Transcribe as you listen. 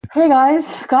Hey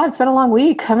guys, God, it's been a long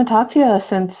week. Haven't talked to you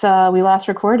since we last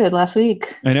recorded last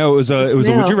week. I know it was a Would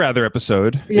You Rather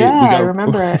episode. Yeah, I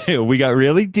remember it. We got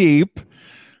really deep,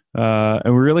 and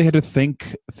we really had to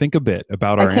think a bit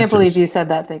about I our can't believe answers. you said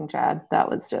that thing, Chad. That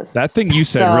was just That thing you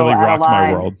said so really out of rocked my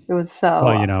line. world. It was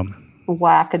Well, so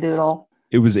wackadoodle.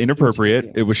 It was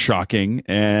inappropriate. It was shocking,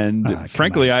 and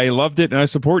frankly, I loved it, and I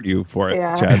support you for it,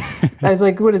 Yeah. Chad. I was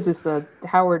like, what is this, the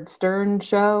Howard Stern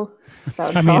show? Is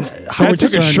that what it's called? Chad Howard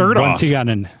took his Stern, shirt once off. he got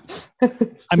in.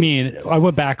 I mean, I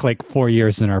went back like 4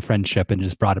 years in our friendship and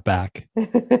just brought it back.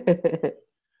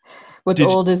 What's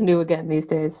old is new again these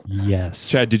days. Yes.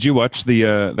 Chad, did you watch the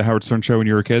Howard Stern show when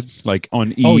you were a kid, like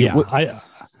on E? Oh yeah,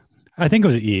 I think it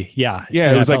was E. Yeah,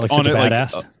 Yeah, it was I like felt on such it a like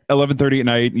badass. 11:30 at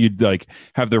night. You'd like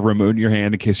have the remote in your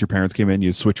hand in case your parents came in.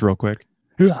 You'd switch real quick.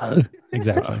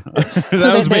 Exactly.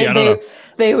 That was me. I don't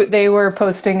know. They were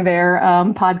posting their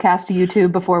podcast to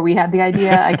YouTube before we had the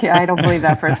idea. I don't believe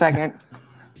that for a second.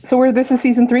 So this is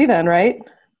season 3 then, right?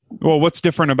 Well, what's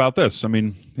different about this? I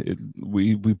mean,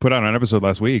 we put out an episode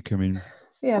last week. I mean,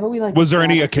 Yeah, but we like. was there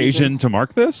any other occasion seasons. to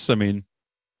mark this? I mean,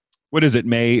 what is it?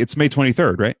 It's May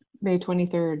 23rd, right? May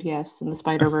 23rd, yes, in the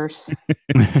Spider-Verse.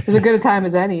 It's as good a time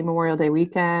as any. Memorial Day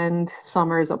weekend,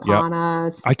 summer is upon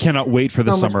us. I cannot wait for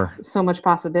the summer. So much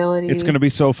possibility. It's going to be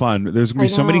so fun. There's going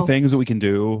to be so many know. things that we can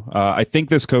do. I think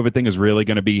this COVID thing is really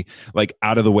going to be like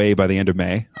out of the way by the end of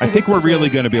May. I think we're really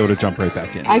going to be able to jump right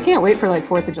back in. I can't wait for like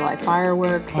 4th of July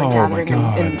fireworks, like Oh, my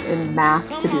gathering God. in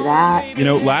mass to do that. You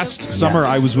know, last summer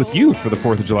I was with you for the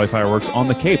 4th of July fireworks on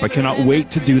the Cape. I cannot wait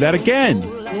to do that again.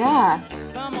 Yeah.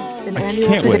 An annual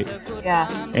Can't wait.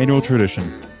 Yeah. Annual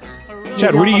tradition. Maybe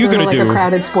Chad, what are I'll you go going to like do? a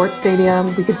crowded sports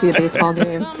stadium. We could see a baseball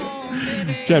game.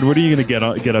 Chad, what are you going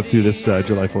to get up to this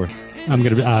July 4th? I'm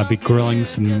going to be grilling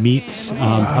some meats,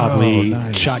 probably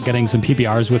nice. getting some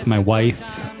PBRs with my wife,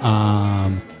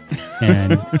 and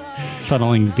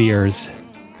funneling beers.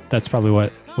 That's probably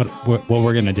what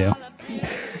we're going to do.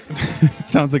 It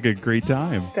sounds like a great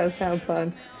time. Does sound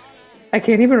fun. I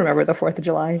can't even remember the 4th of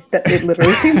July. It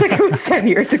literally seems like it was 10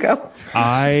 years ago.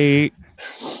 I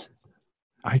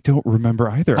don't remember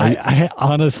either. I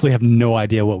honestly have no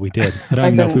idea what we did. I don't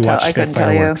even know if we watched the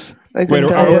fireworks. I couldn't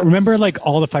tell you. Remember, like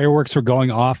all the fireworks were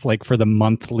going off like for the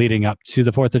month leading up to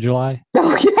the 4th of July.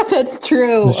 Oh yeah, that's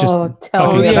true. It's just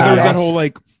Tell me yeah, about there was it. that whole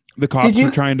like the cops you-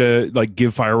 were trying to like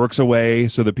give fireworks away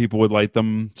so that people would light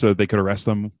them so that they could arrest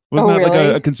them. Wasn't Oh, that like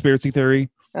really? a conspiracy theory?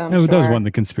 I'm That was sure. one of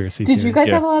the conspiracy Did you theories. guys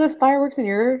Yeah. have a lot of fireworks in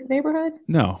your neighborhood?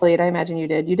 No, Played, I imagine you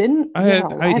did. You didn't? I Yeah,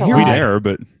 had I had a here lot. and there,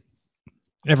 but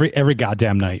Every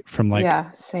goddamn night from like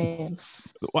Yeah, same.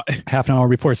 half an hour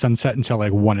before sunset until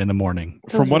like 1 a.m. Those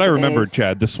from were what I the remember, days.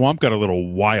 Chad, the swamp got a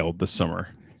little wild this summer.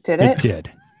 Did It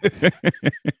it? did.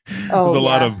 Oh,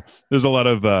 There's a lot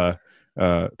of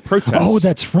protests. Oh,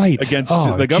 that's right. Against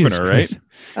Oh, the governor, Jesus right? Christ.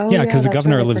 Oh, Yeah, because the that's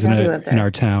governor right. I lives forgot he lived in there.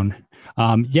 our town.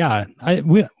 Yeah, I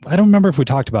don't remember if we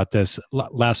talked about this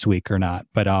last week or not,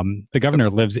 but the governor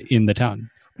lives in the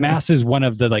town. Mass is one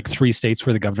of the like 3 states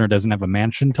where the governor doesn't have a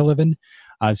mansion to live in.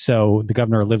 So the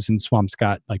governor lives in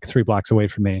Swampscott, like 3 blocks away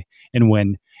from me. And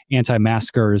when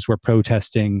anti-maskers were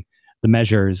protesting the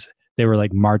measures, they were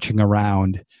like marching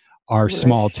around our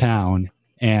small town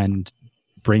and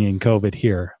bringing COVID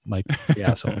here, like the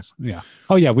assholes. Yeah.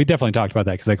 Oh yeah, we definitely talked about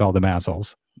that because I called them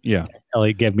assholes. Yeah.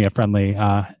 Ellie gave me a friendly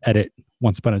edit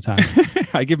once upon a time.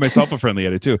 I give myself a friendly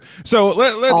edit too. So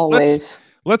Always.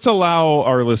 let's allow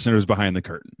our listeners behind the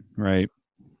curtain, right?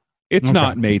 It's Okay.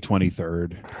 not May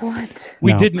 23rd. What?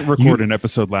 We No. didn't record an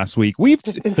episode last week.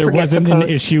 There wasn't an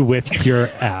issue with your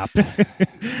app.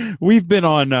 We've been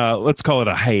on let's call it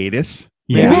a hiatus.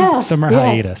 Yeah, Summer yeah.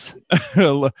 hiatus.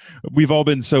 We've all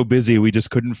been so busy we just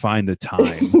couldn't find the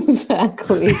time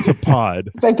Exactly. to pod.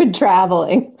 I've been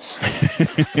traveling.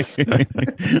 I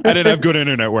didn't have good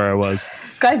internet where I was.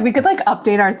 Guys, we could like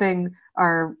update our thing,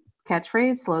 our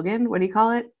catchphrase, slogan. What do you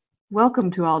call it?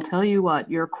 Welcome to I'll Tell You What,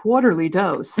 your quarterly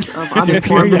dose of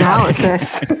uninformed Periodic.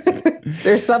 analysis.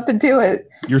 There's something to it.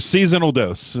 Your seasonal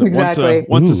dose. Exactly.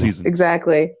 Once a Ooh. season.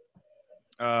 Exactly.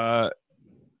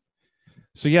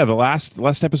 So yeah, the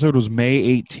last episode was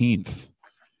May 18th.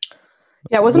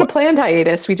 Yeah, it wasn't a planned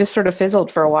hiatus. We just sort of fizzled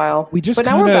for a while. We just but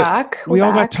now we're kinda- back. We We're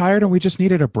all got back. tired and we just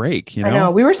needed a break, you know? I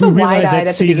know. We were so We realized wide-eyed that at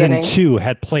the season beginning. 2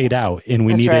 had played out and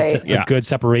we That's needed right. Yeah. a good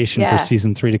separation Yeah. for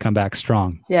season 3 to come back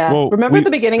strong. Yeah. Well, Remember we- at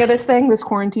the beginning of this thing, this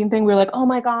quarantine thing? We were like, oh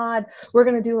my God, we're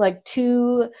going to do like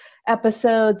 2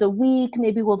 episodes a week.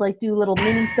 Maybe we'll like do little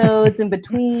mini-sodes in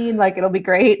between. Like, it'll be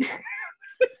great.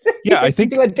 Yeah, I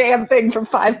think do a damn thing for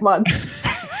 5 months.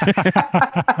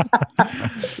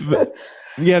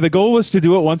 yeah, the goal was to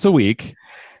do it once a week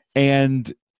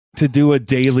and to do a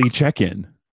daily check-in.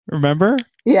 Remember?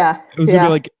 Yeah. It was gonna be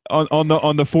like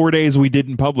on the 4 days we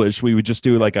didn't publish, we would just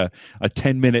do like a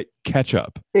 10-minute catch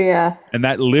up, Yeah. and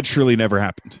that literally never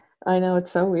happened. I know,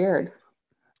 it's so weird.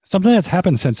 Something that's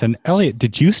happened since then. Elliot,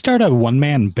 did you start a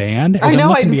one-man band? I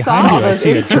know, I saw all I those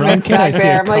see a drum instruments kit. I back see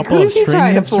there. a I'm like, couple who of is he string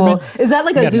trying to fool? instruments. Is that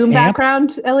like You a got an Zoom amp?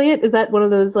 background, Elliot? Is that one of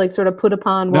those like sort of put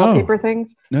upon No. wallpaper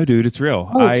things? No, dude, it's real.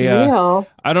 Oh, it's real.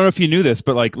 I don't know if you knew this,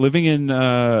 but like living in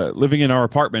our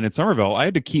apartment in Somerville, I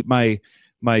had to keep my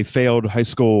failed high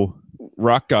school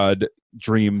rock god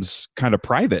dreams kind of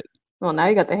private. Well, now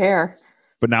you got the hair.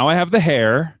 But now I have the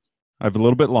hair. I have a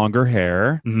little bit longer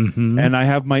hair, and I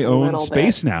have my own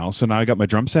space now. So now I got my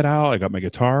drum set out. I got my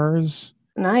guitars.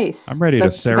 Nice. I'm ready to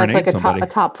serenade that's like somebody. a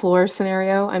top floor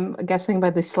scenario. I'm guessing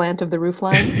by the slant of the roof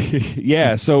line.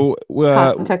 Yeah. So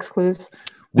context clues.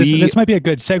 This might be a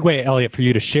good segue, Elliot, for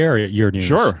you to share your news.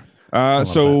 Sure.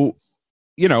 So,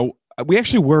 we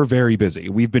actually were very busy.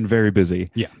 We've been very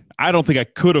busy. Yeah. I don't think I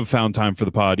could have found time for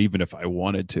the pod even if I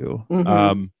wanted to.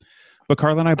 Mm-hmm. But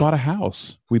Carla and I bought a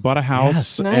house. We bought a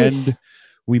house Nice. and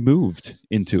we moved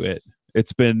into it.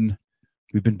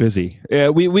 We've been busy.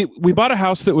 We bought a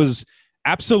house that was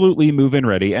absolutely move-in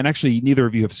ready, and actually neither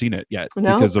of you have seen it yet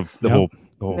because of the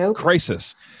whole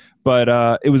crisis.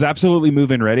 But it was absolutely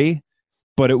move-in ready,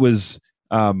 but it was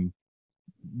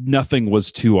nothing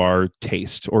was to our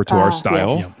taste or to our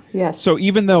style. Yes. So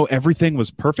even though everything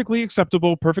was perfectly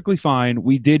acceptable, perfectly fine,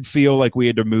 we did feel like we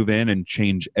had to move in and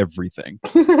change everything.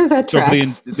 That So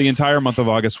tracks. for the entire month of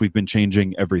August, we've been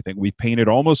changing everything. We've painted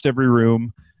almost every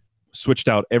room, switched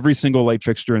out every single light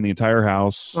fixture in the entire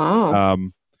house. Wow.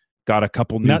 Got a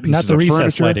couple new Not pieces the of recess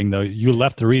furniture. lighting, though. You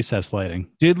left the recess lighting.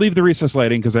 Did leave the recess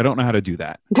lighting because I don't know how to do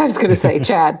that. I was gonna say,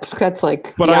 Chad. That's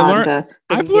like. But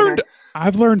I've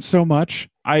learned so much.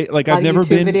 I've never YouTube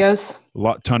been videos.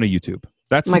 ton of YouTube.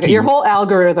 That's Oh my the God, key. your whole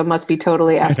algorithm must be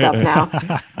totally effed up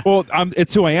now. Well,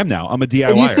 it's who I am now. I'm a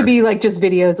DIYer. It used to be like just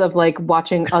videos of like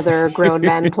watching other grown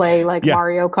men play like Yeah.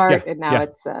 Mario Kart, Yeah. and now Yeah.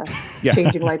 it's Yeah.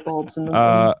 changing light bulbs and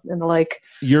the like.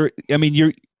 You're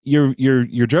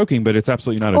joking, but it's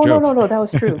absolutely not a Oh joke. no, that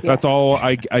was true. Yeah. That's all.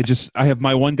 I have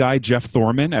my one guy, Jeff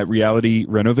Thorman at Reality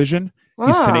Renovision.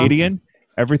 He's Wow. Canadian.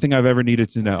 Everything I've ever needed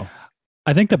to know.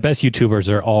 I think the best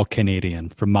YouTubers are all Canadian,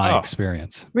 from my Oh.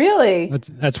 experience. Really?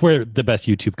 That's where the best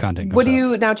YouTube content comes What do out.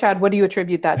 you now, Chad? What do you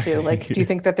attribute that to? Like, do you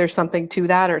think that there's something to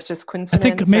that, or it's just I coincidence?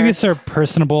 think maybe or- it's their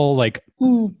personable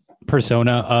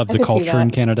persona of I the could see culture in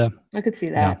that. Canada. I could see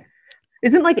that.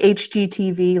 Isn't like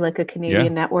HGTV like a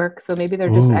Canadian network? So maybe they're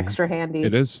just Ooh. extra handy.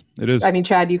 It is. It is. I mean,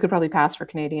 Chad, you could probably pass for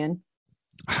Canadian.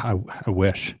 I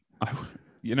wish.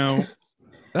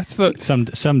 That's the.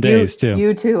 Some days too.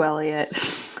 You too, Elliot.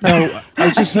 No,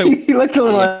 I just he looked a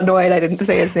little annoyed. I didn't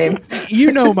say his name.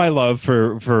 my love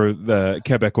for the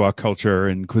Quebecois culture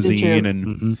and cuisine and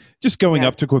Mhm. just going Yes.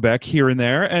 up to Quebec here and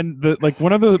there. And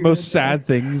one of the most sad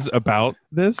things about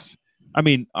this, I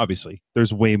mean, obviously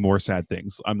there's way more sad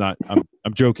things. I'm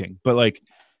joking, but like,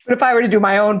 But if I were to do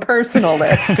my own personal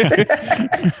list,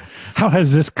 How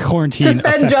has this quarantine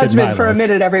suspend affected judgment my for a life?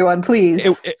 minute, everyone, please.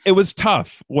 it was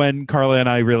tough when Carla and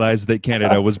I realized that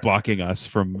Canada was blocking us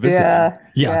from visiting.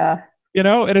 Yeah.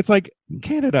 And it's like,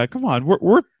 Canada, come on,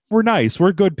 we're nice,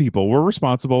 we're good people, we're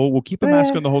responsible, we'll keep a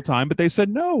mask on the whole time. But they said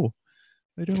no,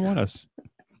 they didn't want us.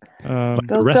 The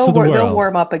rest of the They'll world.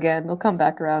 warm up again. They'll come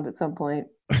back around at some point.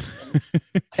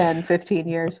 10, 15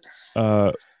 years.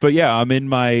 But yeah, I'm in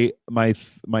my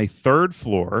third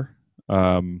floor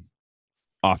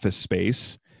office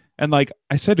space, and like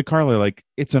I said to Carla, like,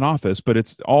 it's an office, but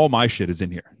it's all my shit is in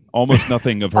here. Almost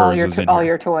nothing of hers is in all here.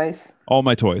 your toys. All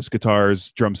my toys, guitars,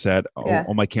 drum set,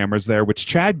 all my cameras there, which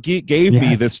Chad gave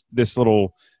me Yes. this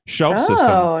little shelf system.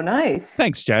 Oh, nice.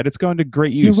 Thanks, Chad. It's going to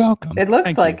great You're use. welcome. It looks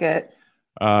Thank like you. it.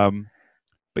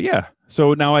 But yeah,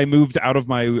 so now I moved out of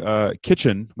my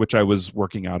kitchen, which I was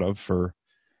working out of for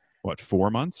 4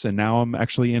 months, and now I'm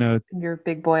actually in a Your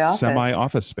big boy office.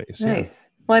 semi-office space. Yeah. Nice.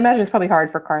 Well, I imagine it's probably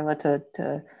hard for Carla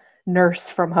to nurse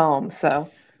from home. So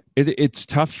It's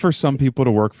tough for some people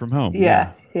to work from home.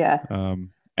 yeah. And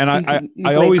You I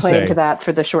laid always claim say, to that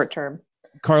for the short term.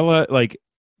 Carla, like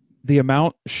the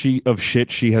amount of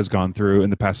shit she has gone through in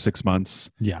the past 6 months,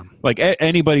 Yeah. like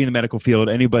anybody in the medical field,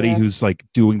 anybody Yeah. who's like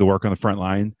doing the work on the front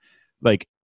line, like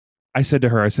I said to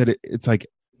her, it's like,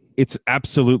 it's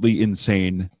absolutely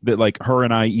insane that like her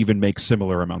and I even make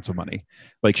similar amounts of money.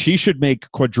 Like she should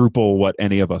make quadruple what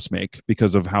any of us make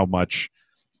because of how much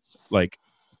like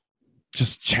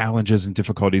just challenges and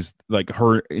difficulties like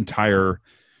her entire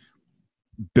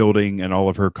building and all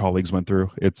of her colleagues went through.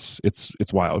 It's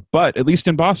wild. But at least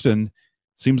in Boston,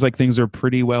 seems like things are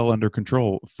pretty well under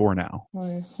control for now.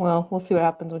 Well, we'll see what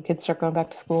happens when kids start going back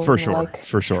to school. For and the sure, like.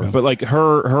 for sure. True. But like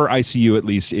her ICU at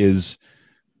least is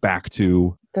back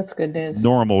to That's good news.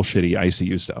 normal shitty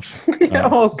ICU stuff.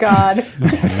 Oh God!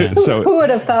 man. So Who would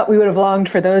have thought we would have longed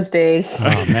for those days?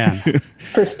 Oh man.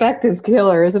 Perspective's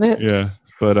killer, isn't it? yeah,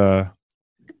 but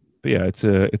yeah, it's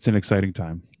an exciting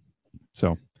time.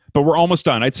 So, but we're almost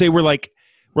done. I'd say we're like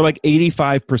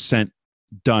 85%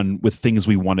 done with things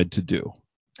we wanted to do.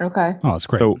 Okay. Oh, it's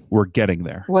great. So we're getting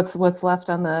there. What's left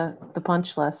on the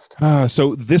punch list?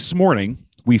 So this morning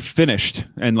we finished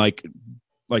and like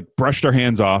brushed our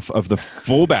hands off of the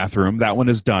full bathroom. That one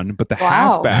is done, but the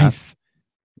half bath,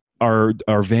 our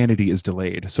vanity is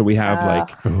delayed. So we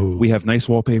have Ooh. we have nice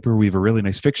wallpaper. We have a really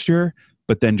nice fixture,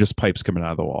 but then just pipes coming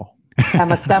out of the wall.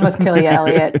 That must kill you,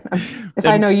 Elliot. If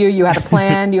I know you had a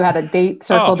plan, you had a date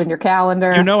circled in your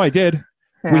calendar. You know, I did.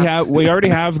 Yeah. We already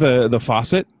have the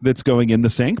faucet that's going in the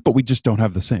sink, but we just don't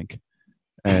have the sink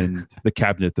and the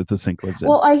cabinet that the sink lives in.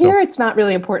 Well, I hear it's not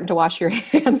really important to wash your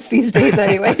hands these days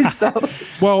anyway. So,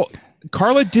 well,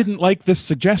 Carla didn't like this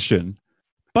suggestion,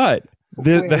 but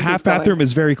Where the is half this going? bathroom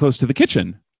is very close to the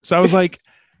kitchen. So I was like,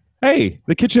 hey,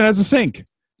 the kitchen has a sink.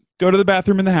 Go to the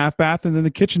bathroom in the half bath, and then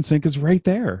the kitchen sink is right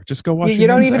there. Just go wash you your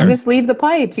don't hands even there. just leave the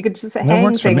pipes. You could just hang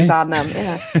works for things me. on them.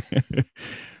 Yeah.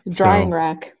 Drying So-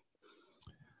 rack.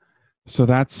 So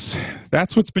that's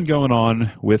what's been going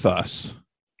on with us.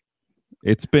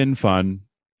 It's been fun.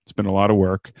 It's been a lot of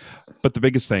work, but the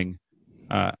biggest thing,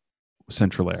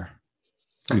 central air.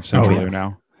 We have central air yes.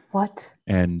 now, What?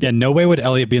 and Yeah, no way would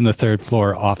Elliot be in the third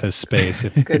floor office space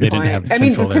if they Good didn't point. have I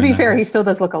mean, central to air be in that fair, he house. still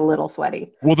does look a little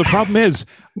sweaty. well, the problem is,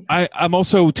 I'm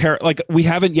also like we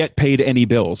haven't yet paid any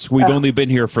bills. We've Ugh. only been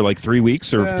here for like 3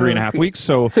 weeks or 3.5 weeks.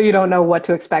 So You don't know what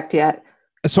to expect yet.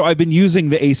 I've been using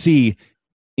the AC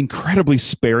incredibly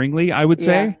sparingly, I would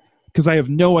say. Yeah. Because I have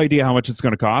no idea how much it's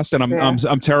going to cost, and Yeah.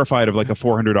 I'm terrified of like a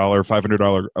 $400,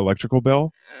 $500 electrical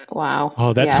bill. Wow.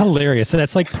 Oh, that's Yeah. hilarious.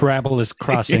 That's like Parabola's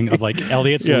crossing of like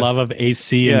Elliot's Yeah. love of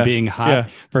AC Yeah. and being hot Yeah.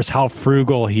 versus how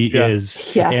frugal he Yeah. is.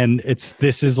 Yeah. And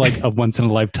this is like a once in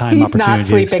a lifetime He's opportunity. not to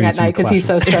sleeping at experience some night because he's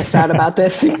so classic- stressed out about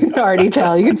this. You can already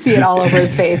tell. You can see it all over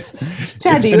his face.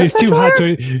 Chad, do you and have it's too central hot.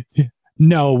 air? So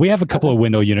no, we have a couple of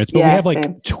window units, but we Yeah, have like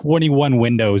same. 21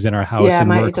 windows in our house, Yeah, and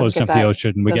mine- we're it close doesn't enough get to the that-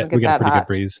 ocean. We doesn't get a get that pretty hot. good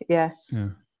breeze. Yeah.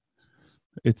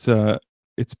 It's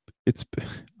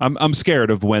I'm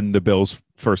scared of when the bills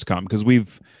first come because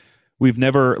we've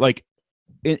never like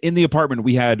in the apartment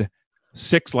we had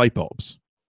 6 light bulbs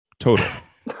total.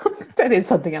 That is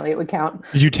something Elliot would count.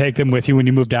 Did you take them with you when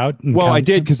you moved out? and Well, I count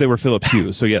did them? because they were Philips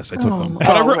Hue, so yes, I took them.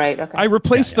 But Right. Okay. I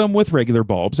replaced them with regular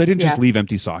bulbs. I didn't just Yeah. leave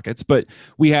empty sockets, but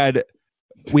we had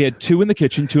 2 in the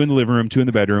kitchen, 2 in the living room, 2 in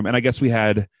the bedroom, and I guess we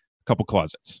had a couple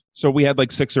closets. So we had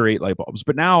like 6 or 8 light bulbs.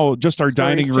 But now just our Story's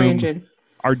dining room, changing.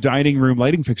 our dining room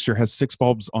lighting fixture has 6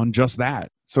 bulbs on just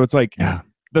that. So it's like Yeah.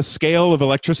 the scale of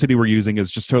electricity we're using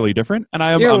is just totally different. And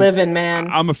You're I'm living, man.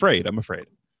 I'm afraid.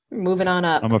 Moving on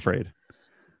up. I'm afraid.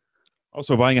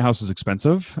 Also, buying a house is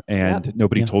expensive, and Yep.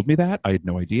 nobody Yeah. told me that. I had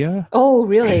no idea. Oh,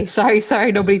 really? Sorry.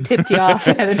 Nobody tipped you off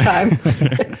ahead of time.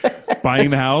 Buying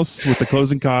the house with the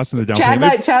closing costs and the down Chad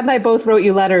payment. and I both wrote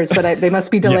you letters, but they must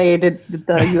be delayed at the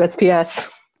USPS.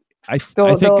 I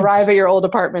They'll think arrive it's, at your old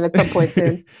apartment at some point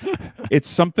soon. it's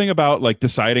something about like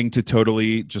deciding to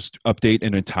totally just update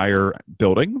an entire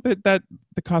building that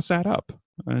the costs add up,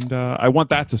 and I want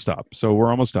that to stop. So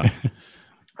we're almost done. That's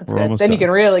We're good. almost Then you done.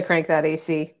 can really crank that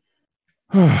AC.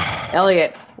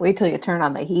 Elliot, wait till you turn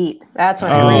on the heat. That's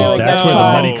when it Oh, really that's gets where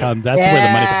fun. the money comes. That's where the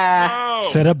money comes. Yeah.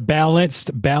 Set up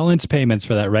balanced payments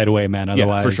for that right away, man. Yeah,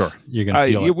 for Otherwise, sure. you're gonna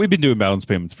feel it. We've been doing balance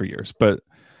payments for years, but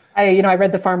I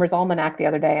read the Farmer's Almanac the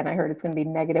other day, and I heard it's going to be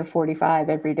negative 45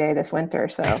 every day this winter.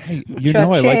 So hey, you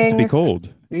know I like it to be Cha-ching. cold.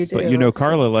 you do. But you know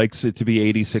Carla likes it to be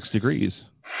 86 degrees.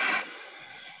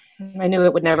 I knew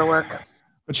it would never work.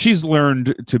 But she's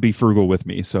learned to be frugal with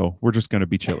me, so we're just going to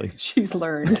be chilly. She's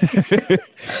learned.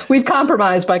 We've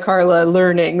compromised by Carla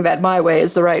learning that my way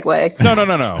is the right way.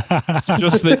 No.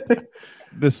 Just that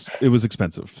it was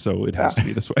expensive, so it has to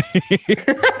be this way.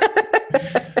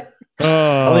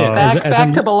 Elliot, Back, as back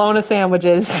I'm- to bologna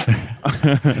sandwiches.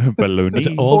 Baloney. It's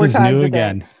old 4 is times new a day.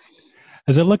 again.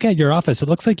 As I look at your office, it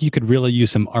looks like you could really use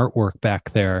some artwork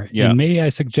back there. Yeah. And may I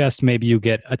suggest maybe you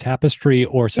get a tapestry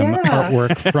or some Yeah.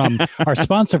 artwork from our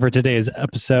sponsor for today's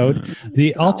episode,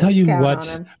 the I'll Tell Always You count What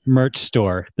on him. merch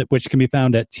store, which can be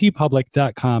found at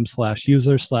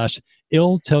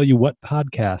tpublic.com/user/I'll Tell You What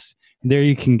podcast. There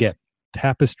you can get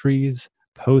tapestries,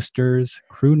 posters,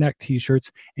 crew neck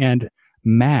t-shirts, and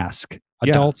mask.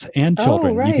 Yeah. Adults and Oh,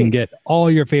 children. You can right. get all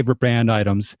your favorite brand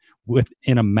items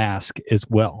within a mask as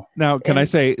well. Now, can I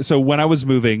say, so when I was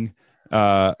moving,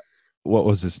 what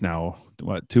was this now?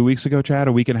 What, 2 weeks ago, Chad?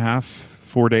 A week and a half,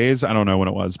 4 days? I don't know when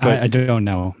it was, but I don't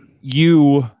know.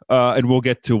 you, and we'll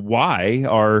get to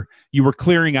why, you were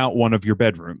clearing out one of your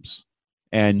bedrooms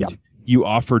and Yep. you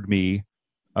offered me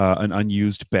an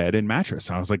unused bed and mattress.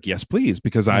 And I was like, yes, please,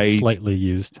 because Slightly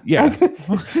used. yeah.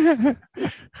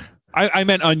 I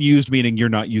meant unused, meaning you're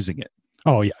not using it.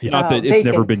 Oh yeah. Not Oh, that it's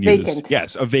never been vacant. used.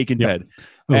 Yes, a vacant Yep. bed.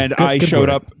 Oh, And good- I good showed word.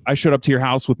 up. I showed up to your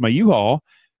house with my U-Haul,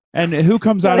 and who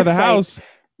comes What out a of the sight. house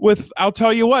with, I'll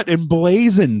tell you what,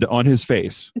 emblazoned on his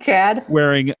face, Chad,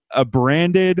 wearing a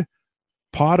branded,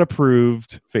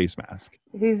 pod-approved face mask.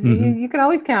 you can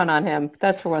always count on him.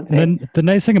 That's for one thing. And then the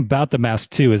nice thing about the mask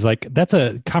too is like that's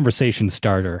a conversation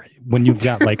starter when you've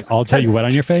got like I'll tell you what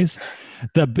on your face.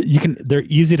 They're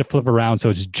easy to flip around, so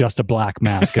it's just a black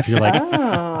mask. If you're like,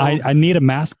 Oh. I need a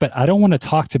mask, but I don't want to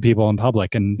talk to people in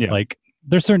public, and Yeah. like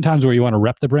there's certain times where you want to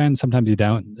rep the brand, sometimes you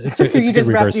don't. It's so a you good just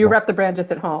reversible. you rep the brand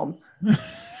just at home.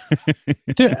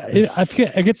 Dude, I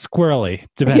get squirrely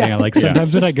depending Yeah. on like Yeah.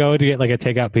 sometimes when I go to get like a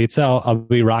takeout pizza, I'll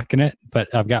be rocking it. But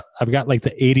I've got like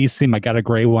the '80s theme. I got a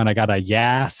gray one. I got a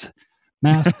Yas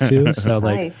mask too. So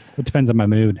like Nice. it depends on my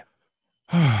mood.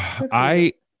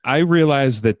 I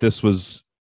realized that this was,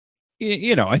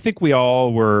 I think we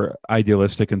all were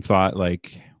idealistic and thought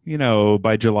like,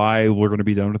 by July we're going to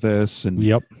be done with this, and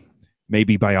Yep.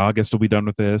 maybe by August we'll be done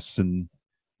with this. And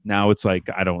now it's like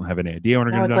I don't have any idea when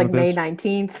we're Now going to it's be done like with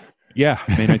May this. 19th. Yeah,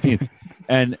 May 19th.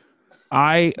 And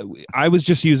I was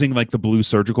just using like the blue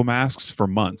surgical masks for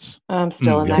months. I'm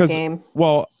still in that Because- game.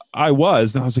 Well, I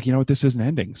was, and I was like, this isn't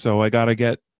ending, so I gotta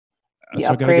get You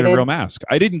I gotta get a upgraded? real mask.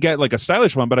 I didn't get like a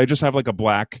stylish one, but I just have like a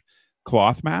black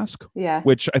cloth mask, Yeah.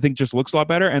 which I think just looks a lot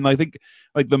better. And I think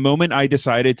like the moment I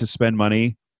decided to spend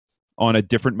money on a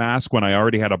different mask when I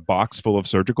already had a box full of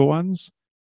surgical ones,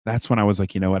 that's when I was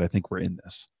like, you know what? I think we're in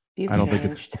this. You've I don't think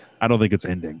it's- changed. I don't think it's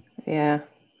ending. Yeah.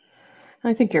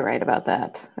 I think you're right about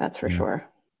that. That's for Yeah. sure.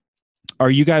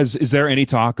 Is there any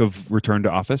talk of return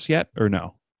to office yet or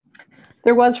no?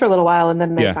 There was for a little while, and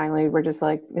then they Yeah. finally were just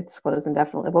like, it's closed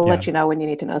indefinitely. We'll let you know when you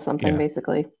need to know something, Yeah.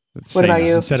 basically. It's What about same-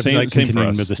 you? Instead of same- like same for continuing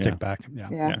us. with the stick Yeah. back. Yeah.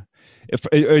 Yeah. Yeah. If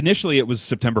initially it was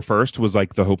September 1st was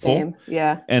like the hopeful, Same.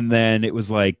 Yeah. and then it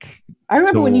was like I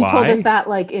remember when you told us July? that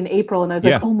like in April, and I was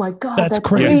Yeah. like, oh my God, That's that's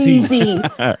crazy. crazy.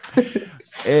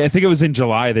 I think it was in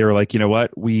July. They were like, you know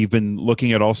what? We've been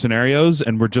looking at all scenarios,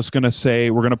 and we're just going to say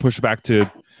we're going to push back to,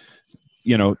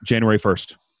 January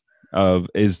 1st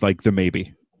is like the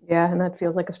maybe. Yeah. And that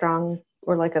feels like a strong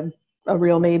or like a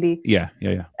real maybe. Yeah.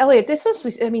 Elliot,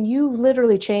 you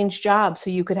literally changed jobs so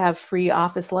you could have free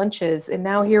office lunches. And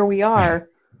now here we are,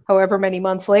 however many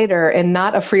months later, and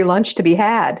not a free lunch to be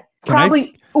had. Can I-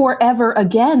 Probably or ever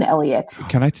again, Elliot.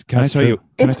 Can I That's tell true. you?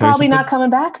 Can It's I tell you probably not something? coming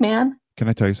back, man. Can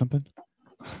I tell you something?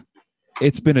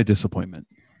 It's been a disappointment.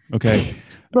 Okay.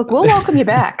 Look, we'll welcome you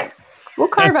back. We'll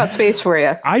carve out space for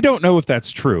you. I don't know if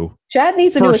that's true. Chad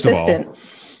needs a First new of all, assistant.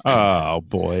 Oh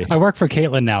boy. I work for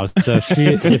Caitlin now, so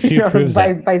if she approves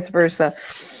it, Vice versa.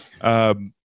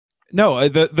 No,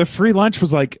 the free lunch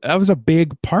was like that was a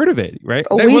big part of it, right?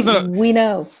 Oh, it wasn't. we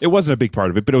know It wasn't a big part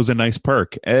of it, but it was a nice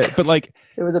perk. But like,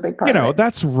 it was a big part. of it.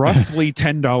 that's roughly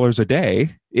 $10 a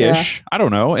day ish. I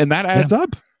don't know, and that adds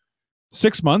up.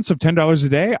 6 months of $10 a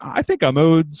day. I think I'm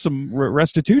owed some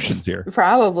restitutions here.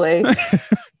 Probably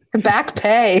back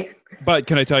pay. But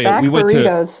can I tell you, Back we went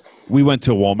burritos.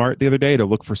 to Walmart the other day to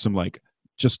look for some like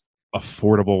just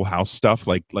affordable house stuff,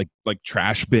 like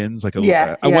trash bins. Like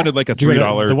I wanted like a did you go to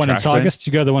 $3 the one in trash bin. Saugus. Did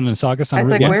you go to the one in Saugus on I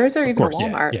was Route like, 1? where is there Of even a course, yeah,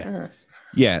 Walmart?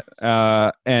 yeah.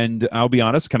 Yeah. And I'll be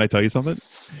honest, can I tell you something?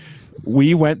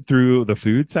 We went through the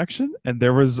food section and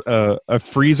there was a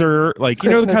freezer, like, the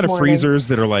Christmas kind of morning. freezers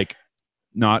that are like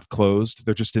not closed.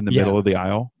 They're just in the Yeah. middle of the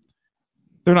aisle.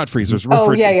 They're not freezers.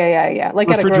 Oh yeah. Like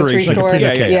at a grocery Refrigeration. store. Like a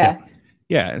freezer case, yeah.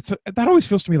 Yeah. That always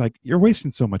feels to me like you're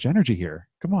wasting so much energy here.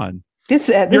 Come on. This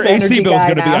Your AC energy bill is guy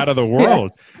going to be now. out of the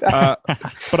world.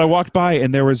 But I walked by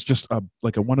and there was just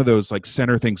one of those like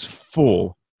center things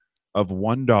full of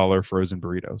 $1 frozen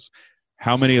burritos.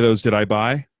 How many of those did I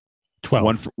buy?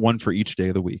 12. One for each day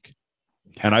of the week.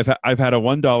 And I've had a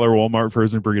 $1 Walmart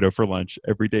frozen burrito for lunch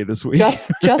every day this week.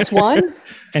 Just one.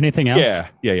 Anything else?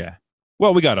 Yeah.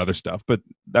 Well, we got other stuff, but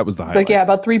that was the It's like highlight.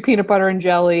 about 3 peanut butter and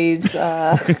jellies,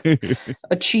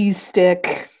 a cheese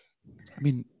stick. I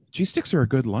mean, cheese sticks are a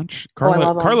good lunch. I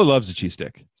love 'em. Carla loves a cheese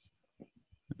stick.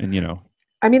 And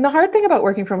I mean, the hard thing about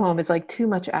working from home is like too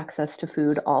much access to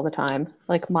food all the time,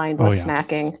 like mindless yeah.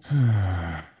 snacking.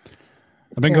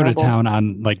 I've been going to Terrible. town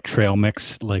on like trail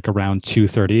mix like around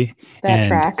 2:30. That And-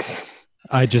 tracks.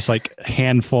 I just like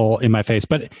handful in my face,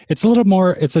 but it's a little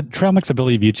more. It's a trail mix I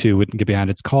believe you two would get behind.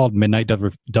 It's called Midnight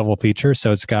Double Feature,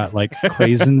 so it's got like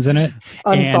craisins in it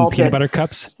and Unsalted. peanut butter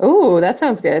cups. Ooh, that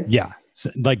sounds good. Yeah,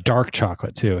 like dark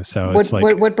chocolate too. So What it's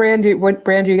like what brand are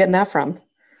you getting that from?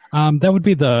 that would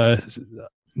be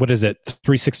what is it?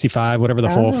 365, whatever the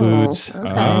Whole Foods. Okay.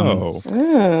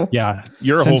 Oh, Yeah,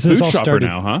 you're a Since Whole this Food all shopper started-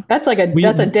 now, huh? That's like a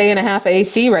day and a half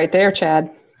AC right there,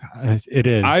 Chad. it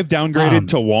is. I've downgraded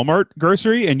to Walmart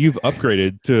grocery, and you've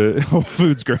upgraded to Whole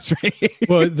Foods grocery.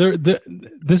 Well,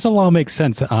 this will all make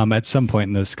sense at some point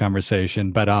in this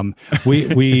conversation. But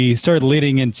we started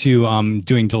leading into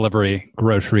doing delivery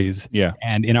groceries. Yeah.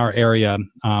 And in our area,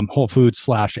 Whole Foods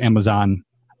 / Amazon,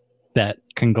 that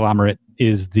conglomerate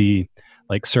is the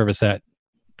like service that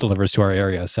delivers to our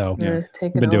area. So Yeah.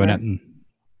 Take we've been doing it,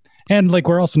 and like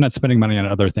we're also not spending money on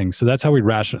other things. So that's how we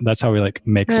That's how we like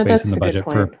make space in the budget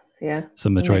for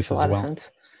some of the choices as well.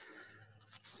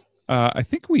 I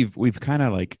think we've kind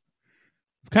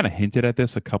of hinted at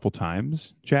this a couple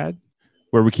times, Chad,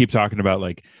 where we keep talking about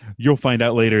like you'll find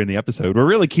out later in the episode. We're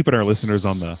really keeping our listeners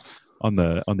on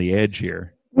the edge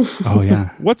here. Oh yeah,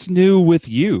 What's new with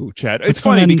you, Chad? It's What's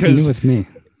funny going on because with me.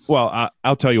 well,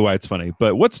 I'll tell you why it's funny.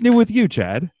 But what's new with you,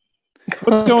 Chad?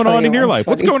 What's I'll going tell on you in your why life? it's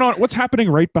What's funny. going on? What's happening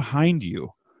right behind you?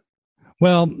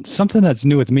 Well, something that's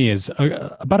new with me is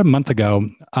about a month ago,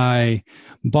 I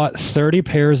bought 30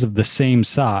 pairs of the same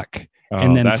sock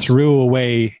and then that's threw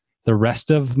away the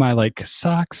rest of my like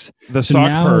socks. the so sock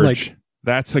now, purge. like,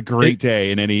 That's a great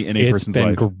day in any It's person's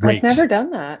been life. great. I've never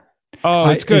done that. Oh,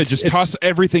 it's good. it's- Just it's- toss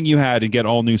everything you had and get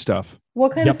all new stuff.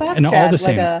 What kind of Yep, socks, and all Chad? the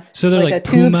same. Like So they're a like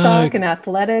tube Puma. sock, an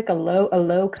athletic, a low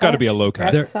cut. It's got to be a low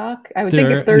cut. dress sock. I would think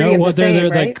it's 30 of the same, they're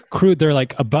right? like crew. They're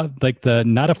like above, like the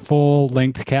not a full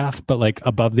length calf, but like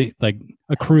above the like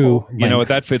a crew. You know what? length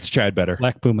That fits Chad better.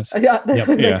 black Pumas, Yeah,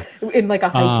 Yeah. in like a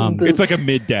hiking boot. It's like a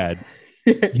mid dad.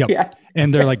 Yep. Yeah.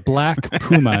 and they're like black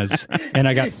Pumas, and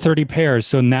I got 30 pairs.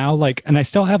 So now, like, and I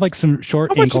still have like some short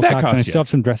How much ankle did that socks, and I cost you? still have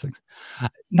some dressings.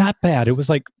 Not bad. It was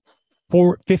like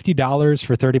 $50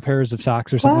 for 30 pairs of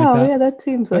socks or something Wow, like that. yeah, that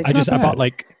seems like I not bought bad.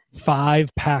 like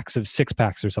 5 packs of 6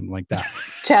 packs or something like that.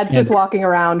 Chad's just walking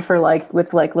around for like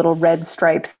with like little red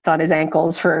stripes on his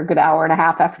ankles for a good hour and a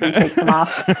half after he takes them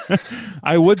off.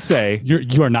 I would say,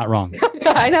 You are not wrong.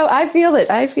 I know. I feel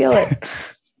it.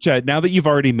 Chad, now that you've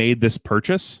already made this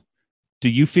purchase, do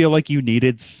you feel like you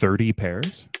needed 30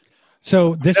 pairs?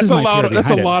 So this That's is a my lot. theory That's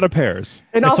a behind it. lot of pairs.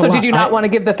 And It's a also, lot. did you not want to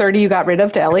give the 30 you got rid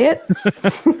of to Elliot?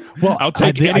 Well, I'll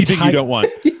take I anything you don't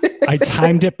want. I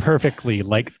timed it perfectly.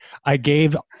 Like I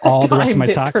gave all the rest of my Timed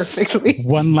it socks perfectly.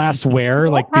 one last wear,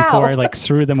 like Wow. before I like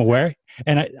threw them away.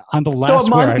 And on the So last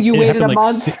a wear, month, you it waited a happened,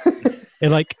 like, month. It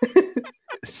like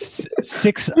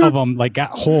 6 of them like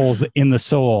got holes in the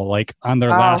sole, like on their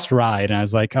Wow. last ride. And I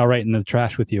was like, all right, in the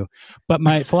trash with you. But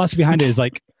my philosophy behind it is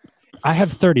like, I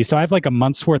have 30, so I have like a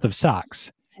month's worth of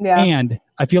socks. Yeah. And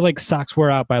I feel like socks wear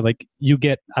out by like, you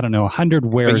get, I don't know, 100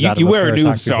 wears But out of you wear pair a of new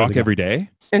socks before sock they go. every day.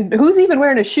 And who's even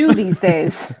wearing a shoe these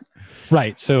days?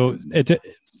 Right. So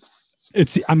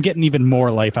I'm getting even more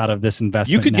life out of this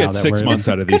investment. You could now get that 6 we're- months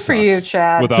out of Good these for you, socks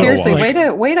Chad. without a Seriously,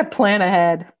 wash. way to plan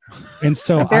ahead. And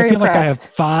so I'm I very feel like I have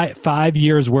impressed. 5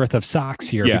 years worth of socks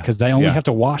here Yeah. because I only Yeah. have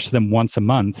to wash them once a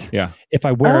month. Yeah. If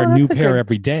I wear Oh, a new that's a pair good-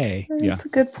 every day, Yeah. That's a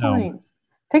good No. point.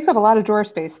 Takes up a lot of drawer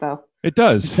space, though. It it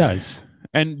does. does.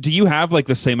 And do you have like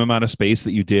the same amount of space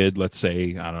that you did, let's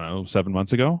say, I don't know, 7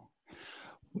 months ago?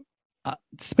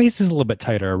 Space is a little bit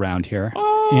tighter around here.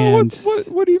 Oh, And-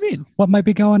 what do you mean? What might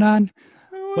be going on?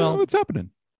 Well- What's happening?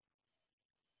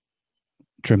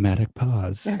 Dramatic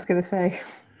pause. I was going to say,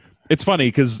 It's funny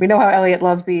because we know how Elliot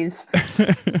loves these.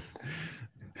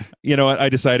 you know what? I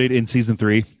decided in season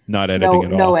 3, not editing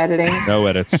at all. No editing. No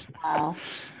edits. Wow.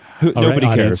 All Nobody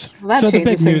right, cares. audience. Well, that So the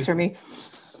changes big things news- for me.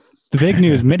 The big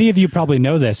news, many of you probably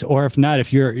know this, or if not,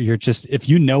 if you're just, if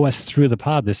you know us through the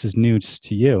pod, this is news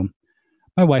to you.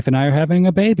 My wife and I are having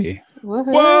a baby.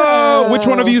 Whoa! Which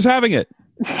one of you is having it?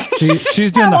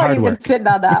 She's doing the How long hard you been work. sitting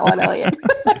on that one, Elliot.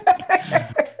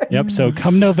 Yep. So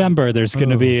come November, there's going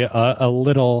to be a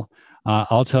little,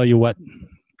 I'll tell you what,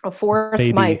 A fourth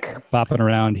baby mic. bopping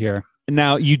around here.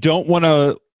 Now you don't want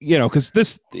to,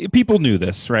 because people knew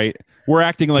this, right? We're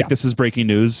acting like Yeah. this is breaking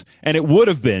news, and it would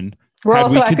have been. We're had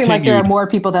also we acting like there are continued- more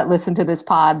people that listen to this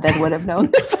pod that would have known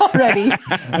this already.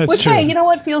 That's Which, true. hey, you know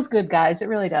what? Feels good, guys. It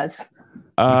really does.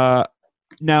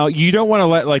 Now you don't want to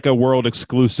let like a world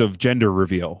exclusive gender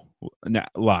reveal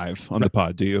live on the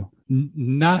pod, do you?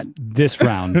 Not this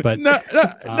round, but Not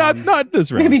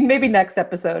this round. Maybe next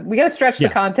episode. We got to stretch the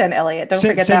Yeah. content, Elliot. Don't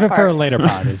forget save that it part. for a later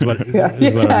pod is what, Yeah, is what I'm gonna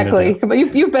exactly. do.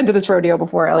 But you've been to this rodeo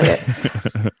before, Elliot.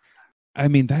 I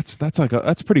mean, that's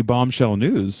pretty bombshell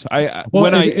news. Well,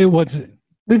 when it was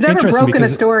We've never interesting broken a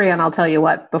because- story on I'll Tell You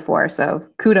What before, so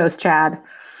kudos, Chad.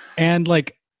 and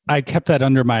like I kept that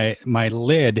under my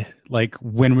lid, like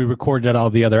when we recorded all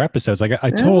the other episodes. Like I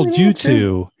told yeah, you true.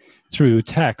 to through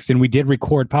text, and we did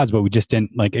record pods, but we just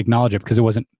didn't like acknowledge it because it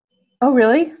wasn't Oh,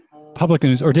 really? public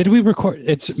news. Or did we record?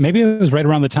 Maybe it was right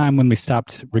around the time when we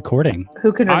stopped recording.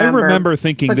 Who can I remember? remember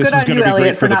thinking But this good is on going you, to be great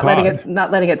Elliot, for the not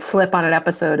pod. letting it slip on an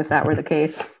episode if that were the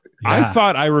case. Yeah.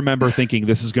 I remember thinking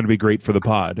this is going to be great for the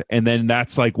pod, and then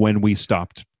that's like when we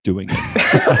stopped doing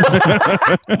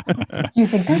it. Do you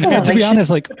think there's a And to be honest,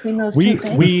 like between those we two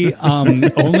things? we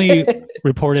only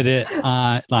reported it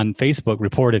on Facebook.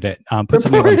 Reported it. Put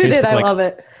something on Reported Facebook it. I like love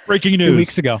it. Breaking 2 news.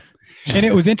 weeks ago. And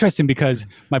it was interesting because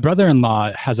my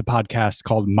brother-in-law has a podcast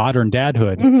called Modern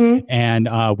Dadhood. Mhm. And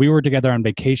we were together on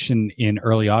vacation in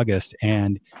early August,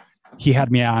 and he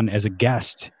had me on as a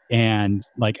guest and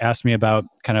like asked me about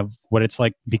kind of what it's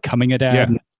like becoming a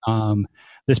dad,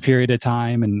 this period of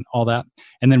time and all that.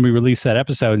 And then we released that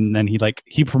episode, and then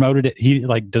he promoted it. He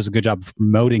like does a good job of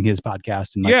promoting his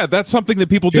podcast and like, Yeah, that's something that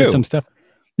people shared do. some stuff.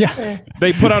 Yeah.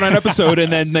 They put out an episode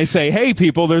and then they say, "Hey,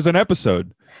 people, there's an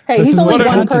episode." Hey, This he's is only what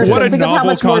a- one person. what a Think of how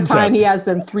novel much more concept. time he has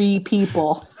than 3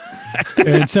 people.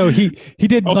 And so he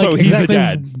did Also, like he's a exactly,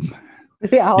 dad.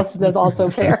 Yeah, also, that's also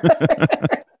fair.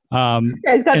 Yeah,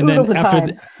 he's got and then oodles of time.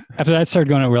 after that started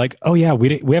going on, we're like, oh yeah,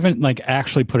 we haven't like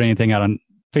actually put anything out on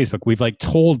Facebook. We've like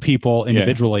told people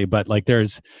individually, but like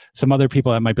there's some other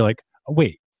people that might be like, oh,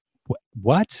 wait,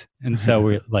 what? And so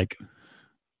we like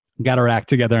got our act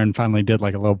together and finally did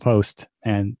like a little post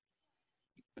and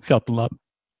felt the love.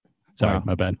 Sorry, Wow.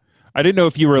 my bad. I didn't know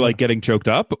if you were like getting choked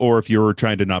up or if you were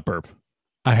trying to not burp.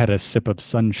 I had a sip of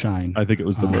sunshine I think it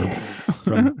was the burp.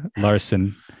 from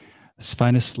Larson, his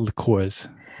finest liquids.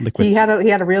 He had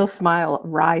a real smile,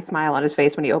 wry smile on his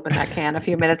face when he opened that can a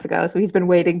few minutes ago. So he's been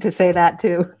waiting to say that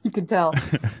too. You can tell.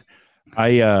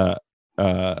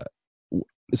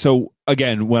 So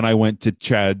again, when I went to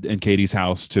Chad and Katie's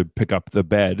house to pick up the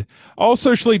bed, all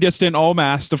socially distant, all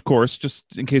masked, of course, just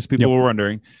in case people were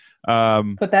wondering.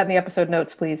 Put that in the episode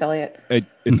notes, please, Elliot.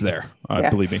 It's there. Yeah.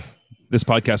 Believe me. This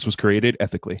podcast was created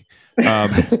ethically.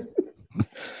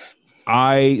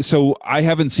 I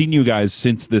haven't seen you guys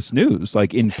since this news,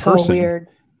 like in So person. weird.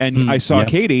 And I saw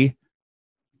Katie,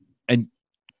 and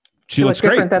she looks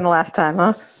different great. than the last time,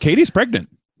 huh? Katie's pregnant.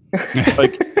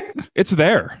 Like it's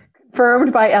there.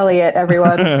 Confirmed by Elliot,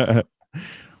 everyone.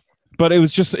 But it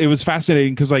was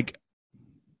fascinating because like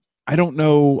I don't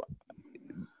know,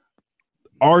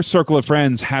 our circle of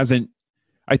friends hasn't.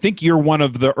 I think you're one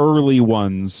of the early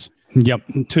ones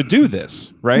to do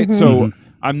this, right? Mhm. So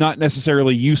I'm not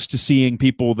necessarily used to seeing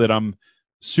people that I'm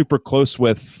super close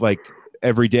with like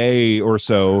every day or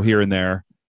so here and there,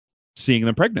 seeing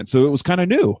them pregnant. So it was kind of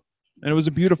new, and it was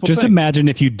a beautiful Just thing. imagine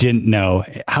if you didn't know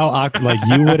how awkward, like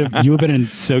you would have been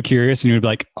so curious and you would be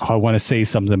like, oh, I want to say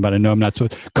something, but I know I'm not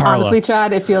supposed. Carla, Honestly,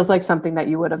 Chad, it feels like something that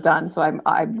you would have done. So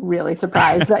I'm really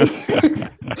surprised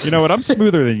that You know what? I'm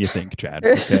smoother than you think, Chad.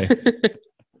 Okay.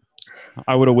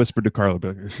 I would have whispered to Carla,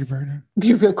 but is she pregnant?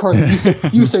 Carla,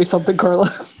 you say something, Carla.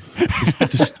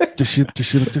 Does she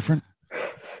look different?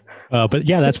 but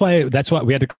yeah, that's why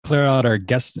we had to clear out our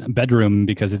guest bedroom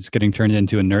because it's getting turned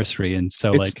into a nursery, and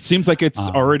so It seems like it's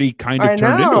already kind of I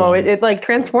turned into know one. it like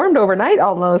transformed overnight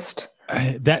almost.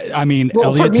 that I mean, Well,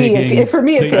 Elliot for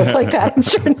me, it the- feels like that. I'm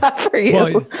sure not for you.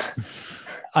 Well,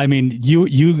 I mean,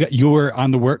 you were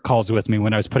on the work calls with me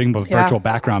when I was putting up a Yeah. virtual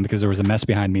background because there was a mess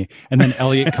behind me, and then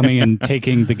Elliot coming and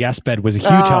taking the guest bed was a huge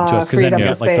help to us because freed then up we the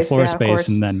got like the space, floor yeah, of space, course.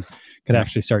 and then could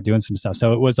actually start doing some stuff.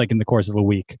 So it was like in the course of a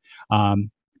week.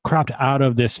 Cropped out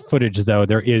of this footage, though,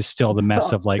 there is still the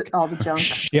mess of like all the junk.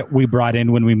 shit we brought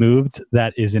in when we moved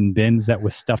that is in bins that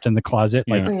was stuffed in the closet.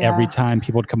 Like Yeah. every time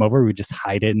people would come over, we just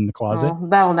hide it in the closet. Oh,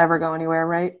 that'll never go anywhere,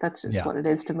 right? That's just Yeah. what it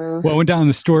is to move. Well, I went down in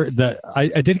the store.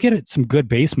 I did get some good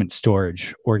basement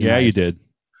storage organized. Yeah, you did.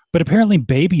 But apparently,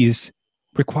 babies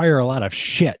require a lot of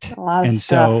shit, a lot of and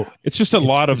stuff. so It's just a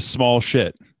lot of small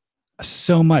shit.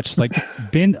 so much. Like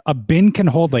a bin can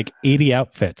hold like 80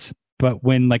 outfits, but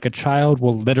when like a child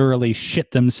will literally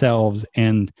shit themselves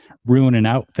and ruin an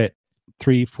outfit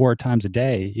 3-4 times a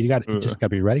day, you just got to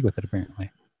be ready with it.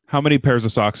 Apparently, How many pairs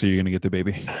of socks are you going to get the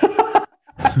baby?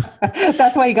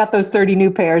 That's why you got those 30 new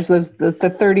pairs. Those the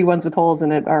 30 ones with holes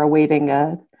in it are awaiting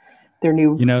their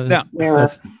new Yeah. wearer.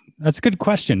 that's a good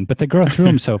question, but they grow through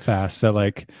them so fast. So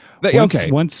like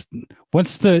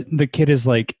once the kid is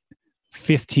like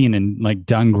 15 and like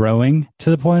done growing to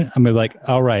the point, I'm gonna be like,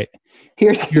 all right,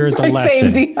 Here's a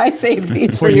lesson. I saved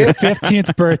these For for your you.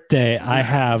 15th birthday, I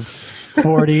have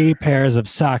 40 pairs of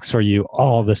socks for you,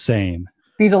 all the same.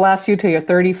 These will last you till you're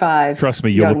 35. Trust me,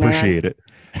 you'll appreciate it.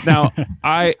 Now,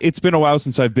 it's been a while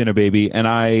since I've been a baby, and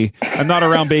I'm not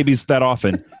around babies that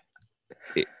often.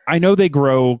 I know they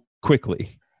grow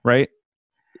quickly, right?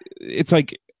 It's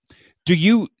like,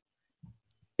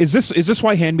 is this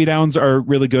why hand-me-downs are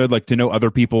really good? Like, to know other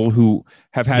people who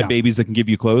have had babies that can give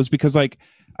you clothes? Because like,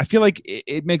 I feel like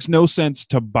it makes no sense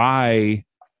to buy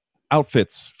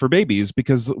outfits for babies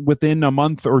because within a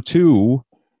month or two,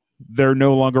 they're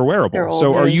no longer wearable.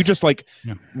 So are you just like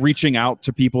reaching out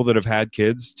to people that have had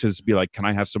kids to be like, can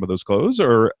I have some of those clothes?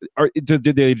 Or did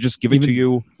they just give it to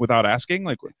you without asking?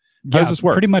 Like, how does this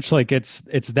work? Pretty much like it's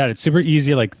super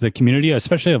easy. Like the community,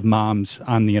 especially of moms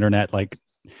on the internet, like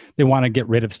they want to get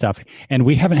rid of stuff. And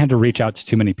we haven't had to reach out to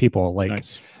too many people. Like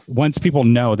once people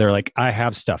know, they're like, I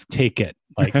have stuff, take it.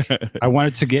 Like I want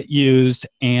it to get used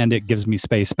and it gives me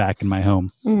space back in my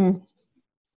home. Mm.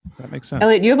 That makes sense.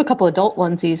 Elliot, you have a couple adult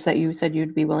onesies that you said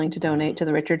you'd be willing to donate to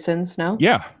the Richardsons, no?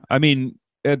 Yeah. I mean,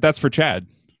 that's for Chad.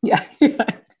 Yeah.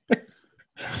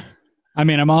 I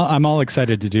mean, I'm all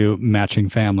excited to do matching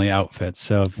family outfits.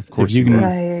 So of course you can.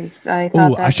 I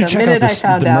thought I should check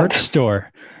out the merch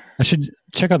store. I should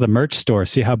check out the merch store,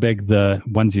 see how big the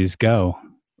onesies go.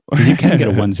 You can get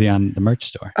a onesie on the merch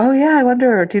store. Oh yeah, I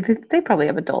wonder. They probably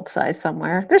have adult size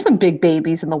somewhere? There's some big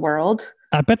babies in the world.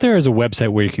 I bet there is a website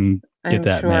where you can get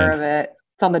that. I'm sure of it.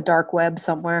 It's on the dark web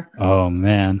somewhere. Oh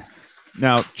man.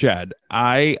 Now, Chad,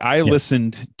 I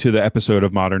listened to the episode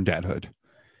of Modern Dadhood,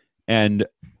 and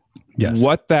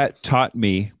what that taught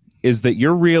me is that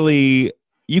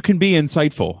you can be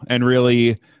insightful and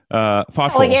really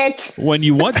thoughtful when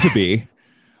you want to be.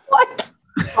 What?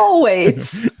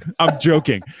 Always. I'm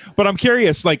joking, but I'm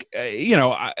curious. Like,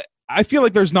 I feel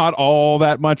like there's not all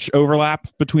that much overlap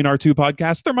between our two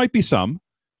podcasts. There might be some,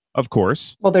 of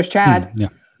course. Well, there's Chad. Yeah,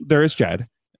 there is Chad,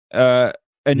 and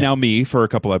now me for a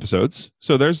couple episodes.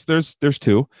 So there's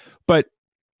two, but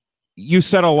you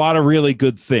said a lot of really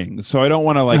good things. So I don't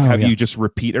want to have you just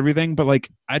repeat everything, but like,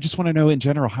 I just want to know in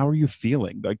general, how are you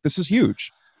feeling? Like, this is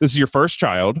huge. This is your first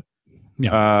child.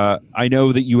 Yeah. I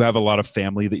know that you have a lot of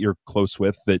family that you're close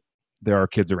with, that there are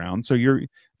kids around. So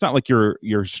it's not like you're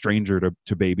a stranger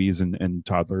to babies and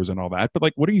toddlers and all that, but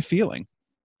like, what are you feeling?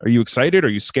 Are you excited? Are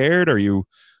you scared? Are you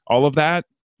all of that?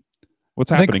 What's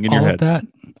happening in your head?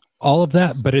 All of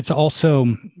that, but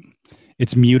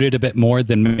it's muted a bit more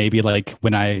than maybe like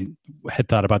when I had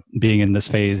thought about being in this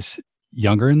phase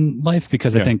younger in life,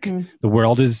 because I think the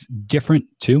world is different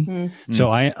too. So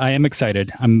I am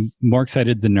excited. I'm more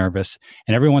excited than nervous.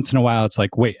 And every once in a while it's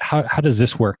like, wait, how does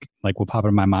this work? Like, will pop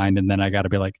in my mind. And then I got to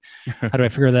be like, how do I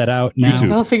figure that out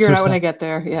now? I'll figure it out when I get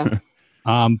there. Yeah.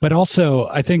 But also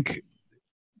I think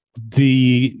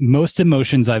the most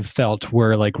emotions I've felt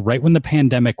were like right when the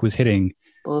pandemic was hitting.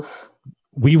 Oof.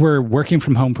 We were working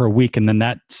from home for a week, and then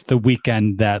that's the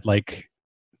weekend that like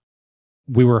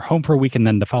we were home for a week, and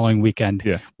then the following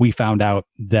weekend we found out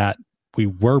that we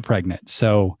were pregnant.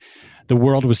 So the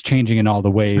world was changing in all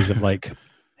the ways of like,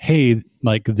 hey,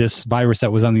 like this virus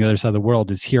that was on the other side of the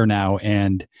world is here now,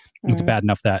 and it's bad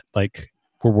enough that like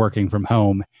we're working from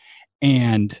home,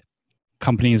 and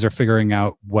companies are figuring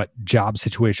out what job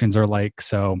situations are like.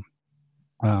 So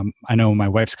I know my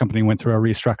wife's company went through a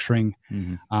restructuring,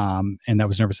 and that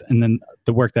was nervous. And then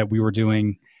the work that we were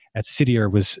doing at Cityr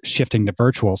was shifting to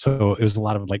virtual. So it was a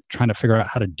lot of like trying to figure out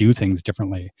how to do things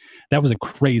differently. That was a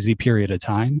crazy period of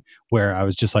time where I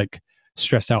was just like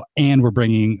stressed out, and we're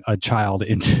bringing a child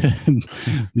into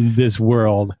this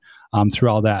world through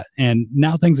all that. And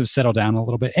now things have settled down a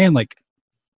little bit. And like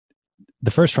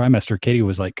the first trimester, Katie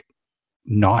was like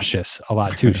nauseous a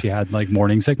lot too. She had like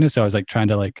morning sickness. So I was like trying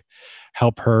to like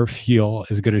help her feel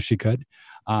as good as she could.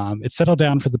 It settled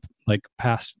down for the like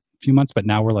past few months, but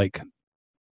now we're like,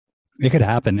 it could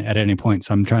happen at any point.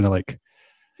 So I'm trying to like,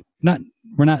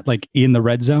 we're not like in the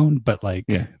red zone, but like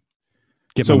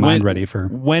get my mind ready for.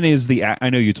 When is I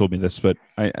know you told me this, but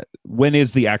when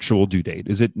is the actual due date?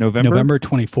 Is it November? November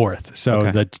 24th.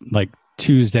 So the like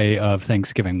Tuesday of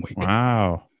Thanksgiving week.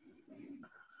 Wow.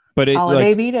 But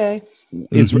holiday B-Day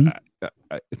is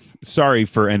sorry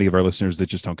for any of our listeners that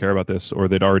just don't care about this or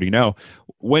that already know.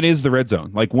 When is the red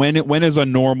zone? Like when is a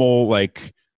normal,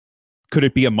 like, could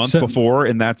it be a month before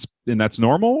and that's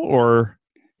normal, or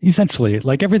essentially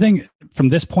like everything from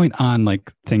this point on,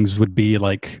 like things would be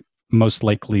like most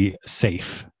likely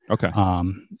safe. Okay.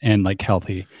 And like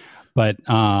healthy, but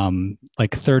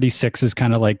like 36 is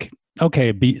kind of like,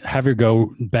 okay, have your go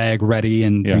bag ready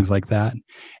and things like that.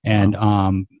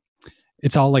 And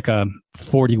it's all like a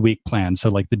 40-week plan. So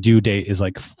like the due date is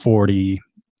like 40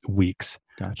 weeks.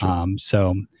 Gotcha.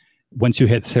 So once you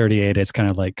hit 38, it's kind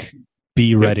of like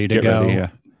be ready to Get go. ready, yeah.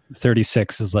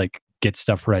 36 is like get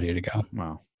stuff ready to go.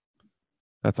 Wow.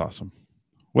 That's awesome.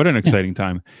 What an exciting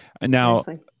time. And now,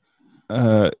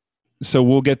 Seriously. so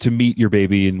we'll get to meet your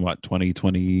baby in what,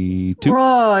 2022?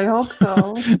 Oh, I hope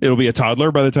so. It'll be a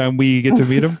toddler by the time we get to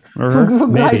meet him or her. High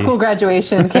Maybe. school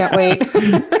graduation. Can't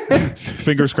wait.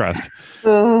 Fingers crossed.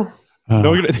 Ugh, No,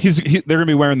 they're going to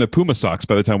be wearing the Puma socks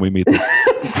by the time we meet them.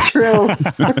 it's true.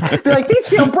 Be like, these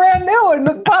feel brand new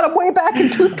and bought them way back in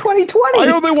 2020. I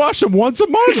only wash them once a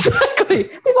month. Exactly.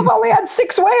 These have only had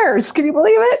 6 wears. Can you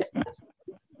believe it?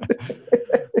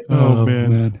 Oh,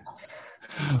 man.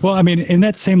 Well, I mean, in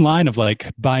that same line of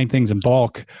like buying things in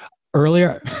bulk,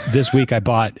 earlier this week I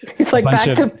bought It's a like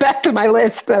bunch back to my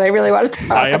list that I really want to talk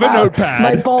about. I have a notepad.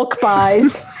 My bulk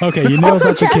buys. Okay, you know Also,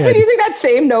 about the Chad's been kid. using that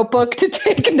same notebook to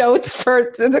take notes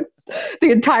for the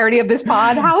entirety of this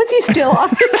pod. How is he still on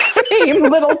the same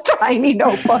little tiny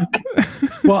notebook?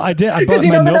 Well, I did. I bought Because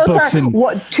my the notes notebooks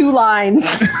are and 2 lines.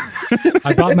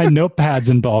 I bought my notepads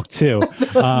in bulk too.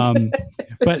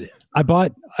 But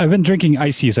I've been drinking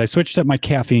iced tea, so I switched up my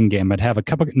caffeine game. I have a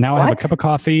cup of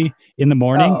coffee in the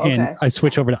morning, Oh, okay. and I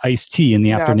switch over to iced tea in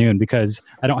the afternoon because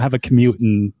I don't have a commute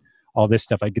and all this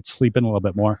stuff. I could sleep in a little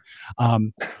bit more.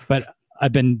 But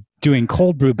I've been doing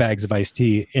cold brew bags of iced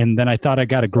tea, and then I thought I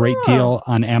got a great deal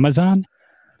on Amazon.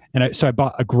 And so I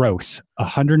bought a gross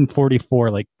 144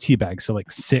 like tea bags, so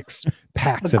like 6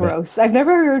 packs of it. Gross. I've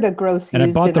never heard a gross And I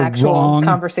used bought in the actual wrong-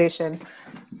 conversation.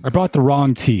 I bought the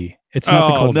wrong tea. It's not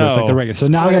the Oh, cold brew, it's like the no. regular. So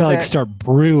now What I gotta is like it? start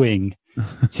brewing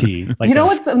tea. Like You know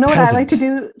a what I like to peasant.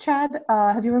 do, Chad?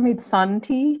 Have you ever made sun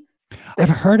tea? I've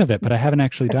heard of it, but I haven't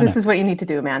actually done This it. is what you need to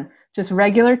do, man. Just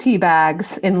regular tea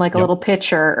bags in like a Yep. little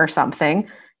pitcher or something.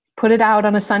 Put it out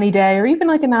on a sunny day or even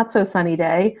like a not so sunny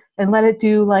day and let it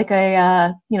do like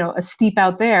a steep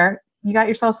out there. You got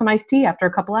yourself some iced tea after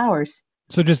a couple hours.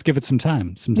 So just give it some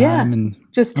time, Yeah. and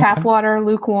Just tap Okay. water,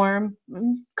 lukewarm,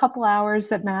 couple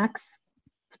hours at max.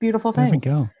 It's a beautiful there we thing.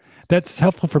 go. That's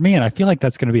helpful for me, and I feel like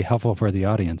that's going to be helpful for the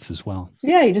audience as well.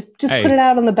 Yeah, you just Hey. put it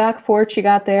out on the back porch you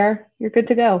got there. You're good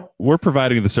to go. We're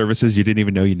providing the services you didn't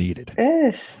even know you needed.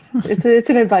 It's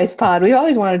an advice pod. We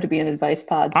always wanted to be an advice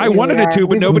pod. so I here we wanted it are. to, but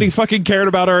We've- nobody fucking cared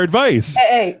about our advice.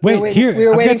 Hey, Wait, here, we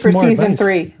were I've waiting got for some more season advice.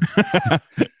 3.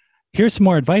 Here's some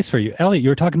more advice for you, Elliot. You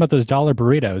were talking about those dollar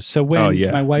burritos. So when Oh,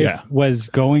 yeah, my wife yeah. was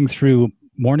going through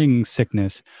morning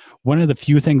sickness, one of the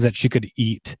few things that she could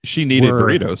eat She needed We're-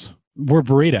 burritos. were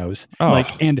burritos. Oh.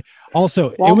 And also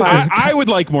Walmart. I would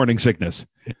like morning sickness.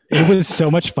 it was so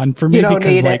much fun for me You don't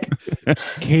because need like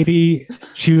Katie,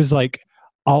 she was like,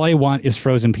 all I want is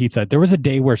frozen pizza. There was a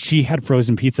day where she had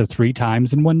frozen pizza 3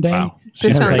 times in one day. Wow. This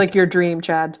And I was sounds like your dream,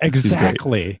 Chad.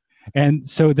 exactly. And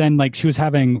so then like she was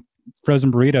having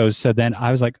frozen burritos. So then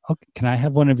I was like, oh, can I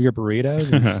have one of your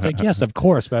burritos? And she's like, yes, of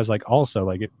course. But I was like, also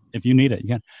like if you need it, you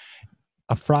can.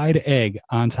 A fried egg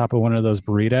on top of one of those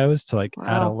burritos to like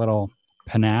add a Wow. little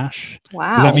panache.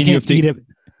 Wow. Does that mean you can't have to eat it?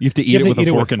 You have to You eat have it with to a eat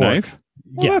it with fork and fork. knife?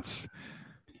 Well, Yeah. that's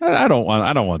I don't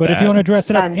want But that. if you want to dress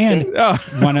it up Fancy. and Oh.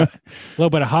 want a little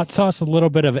bit of hot sauce, a little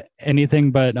bit of anything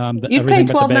but You'd pay everything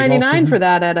but the bagel $12.99 season. for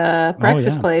that at a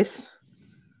breakfast yeah. place.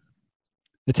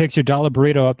 It takes your dollar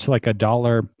burrito up to like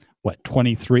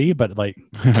 $1.23, but like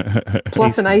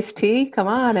Plus an tasty. iced tea. Come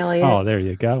on, Elliot. oh, there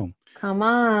you go. Come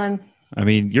on. I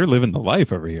mean, you're living the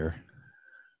life over here.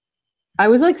 I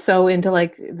was like so into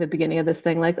like the beginning of this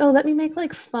thing, like, oh, let me make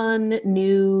like fun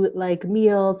new like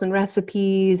meals and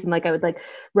recipes. And like I would like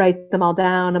write them all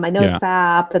down on my notes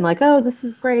app and like, oh, this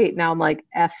is great. Now I'm like,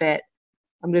 F it.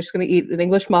 I'm just gonna eat an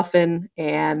English muffin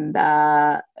and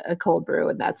a cold brew,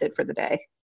 and that's it for the day.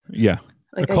 Yeah.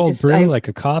 Like A cold brew, like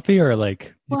a coffee, or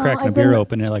like you Well, cracking a I've beer been-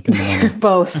 open like in the morning.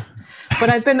 both. But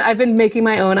I've been making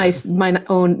my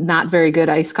own not very good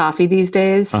iced coffee these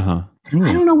days. Uh-huh. I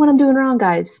don't know what I'm doing wrong,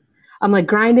 guys. I'm like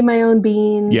grinding my own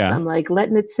beans. Yeah. I'm like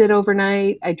letting it sit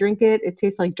overnight. I drink it. It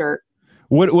tastes like dirt.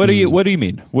 What do you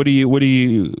mean? Are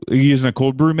you using a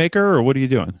cold brew maker or what are you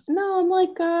doing? No, I'm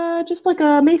like just like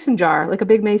a mason jar, like a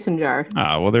big mason jar.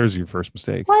 Ah, well, there's your first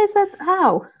mistake. Why is that?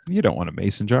 How? You don't want a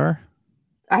mason jar.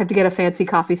 I have to get a fancy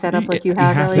coffee setup like you You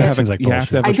have, have to Elliot. have Seems like you have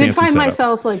to have a I did fancy find setup.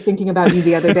 myself like thinking about you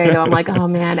the other day though. I'm like, oh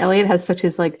man, Elliot has such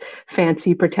his like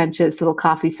fancy, pretentious little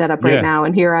coffee setup right Yeah. now,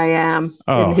 and here I am.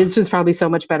 Oh. And his was probably so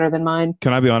much better than mine.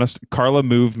 Can I be honest? Carla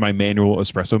moved my manual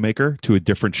espresso maker to a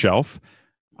different shelf.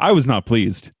 I was not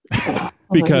pleased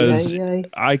because Ay,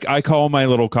 ay, I call my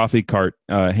little coffee cart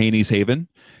Haney's Haven,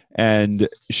 and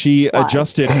she Why?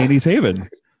 adjusted Haney's Haven.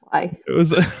 ay. It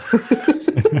was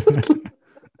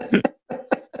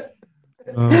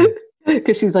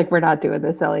Because she's like, we're not doing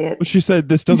this, Elliot. She said,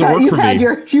 this doesn't work for me.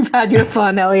 You've had your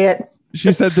fun, Elliot.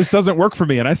 She said, this doesn't work for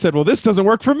me. And I said, well, this doesn't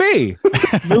work for me.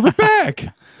 Move it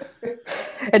back.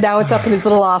 And now it's up in his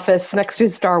little office next to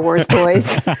his Star Wars toys.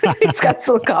 He's got his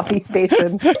little coffee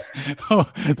station.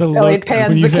 Elliot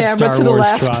pans the camera to the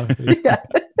left. Yeah.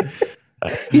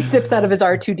 He sips out of his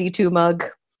R2D2 mug.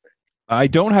 I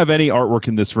don't have any artwork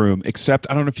in this room, except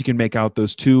I don't know if you can make out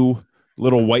those two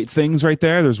little white things right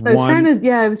there. There's one.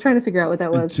 I was trying to figure out what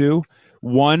that was. Two.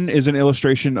 One is an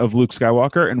illustration of Luke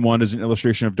Skywalker, and one is an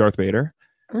illustration of Darth Vader.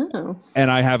 Oh.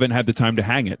 And I haven't had the time to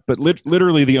hang it. But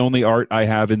literally the only art I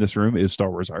have in this room is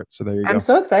Star Wars art. So there you go. I'm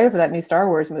so excited for that new Star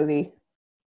Wars movie.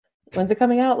 When's it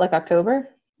coming out? Like October?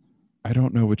 I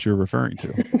don't know what you're referring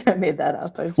to. I made that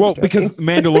up. Well, because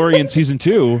Mandalorian season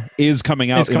 2 is coming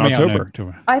out in October.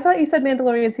 I thought you said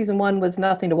Mandalorian season 1 was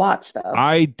nothing to watch, though.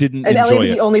 I didn't and enjoy Elliot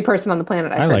was it. the only person on the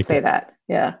planet I heard say it. that.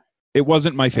 Yeah. It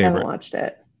wasn't my I favorite. haven't watched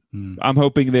it. I'm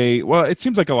hoping it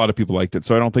seems like a lot of people liked it,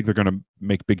 so I don't think they're going to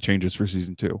make big changes for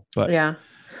season 2. But yeah.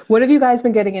 What have you guys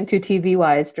been getting into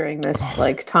TV-wise during this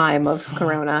time of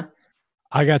Corona?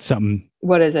 I got something.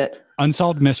 What is it?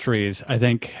 Unsolved Mysteries, I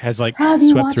think, has have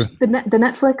you swept watched through. the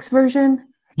Netflix version?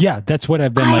 Yeah, that's what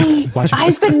I've been watching.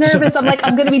 I've been nervous. I'm like,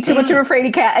 I'm going to be too much of a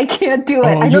fraidy cat. I can't do it.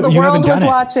 I know the world was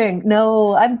watching.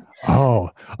 No, I'm.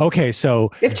 Oh, okay.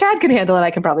 So if Chad can handle it,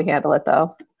 I can probably handle it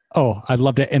though. Oh, I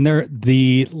loved it. And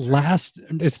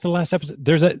it's the last episode.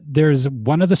 There's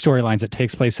one of the storylines that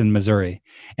takes place in Missouri,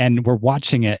 and we're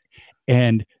watching it,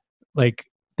 and like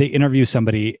they interview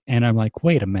somebody, and I'm like,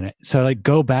 wait a minute. So I like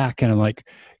go back and I'm like,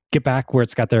 get back where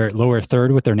it's got their lower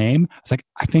third with their name. I was like,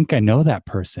 I think I know that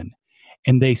person.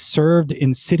 And they served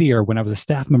in Citier when I was a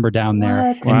staff member down there.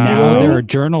 What? And now they're a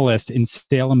journalist in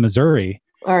Salem, Missouri.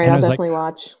 All right, I'll definitely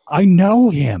watch. I know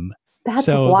him. That's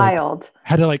wild. Like,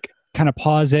 had to kind of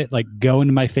pause it, go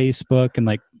into my Facebook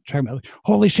and try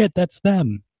holy shit, that's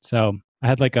them. So I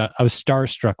had I was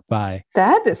starstruck by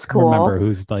that is cool. Remember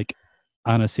who's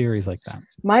on a series like that.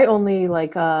 My only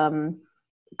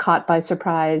caught by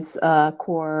surprise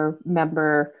core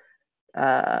member,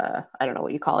 I don't know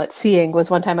what you call it, seeing was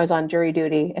one time I was on jury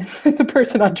duty and the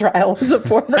person on trial was a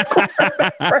former core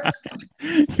member.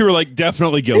 You were like,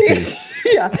 definitely guilty.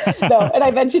 Yeah, no, and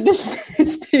I mentioned his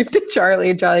name to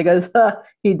Charlie, and Charlie goes,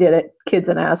 he did it. Kid's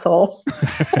an asshole.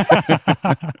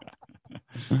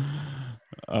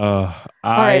 All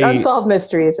right, Unsolved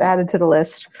Mysteries added to the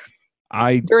list.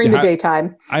 During the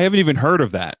daytime. I haven't even heard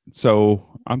of that, so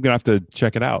I'm gonna have to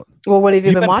check it out. Well, what have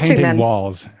you been watching then?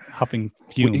 Walls, huffing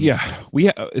fumes.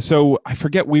 So I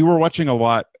forget. We were watching a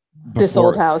lot. This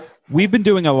Old House. We've been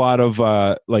doing a lot of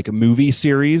movie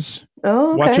series.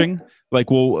 Oh, okay. Watching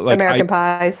American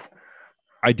Pies.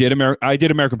 I did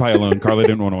American Pie alone. Carla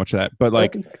didn't want to watch that, but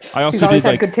I also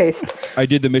did good taste. I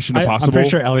did the Mission Impossible. I'm pretty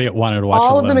sure Elliot wanted to watch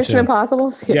all of the Mission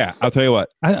Impossibles. Yes. Yeah, I'll tell you what.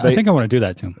 I think I want to do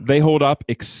that too. They hold up,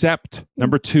 except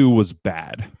number 2 was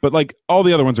bad, but all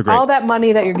the other ones are great. All that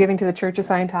money that you're giving to the Church of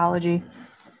Scientology.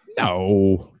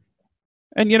 No,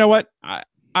 and you know what?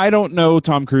 I don't know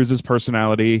Tom Cruise's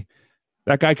personality.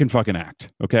 That guy can fucking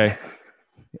act. Okay.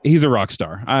 He's a rock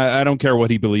star. I don't care what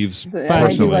he believes.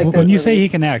 Personally. When you say he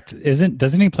can act,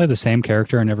 doesn't he play the same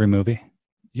character in every movie?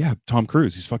 Yeah, Tom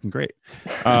Cruise. He's fucking great.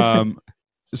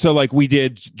 So we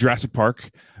did Jurassic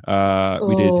Park.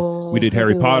 We did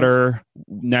Harry Potter.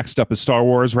 Next up is Star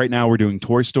Wars. Right now we're doing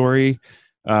Toy Story.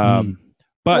 But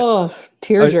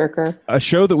tearjerker. A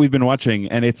show that we've been watching,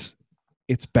 and it's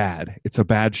bad. It's a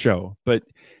bad show. But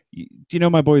do you know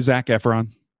my boy Zac Efron?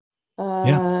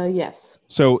 Yes.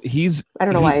 So I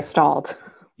don't know why I stalled.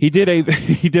 He did a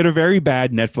very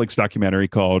bad Netflix documentary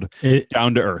called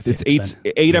Down to Earth. It's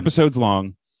eight episodes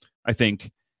long, I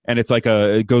think, and it's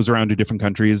it goes around to different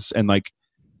countries, and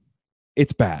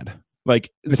it's bad. Zac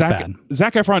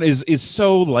Efron is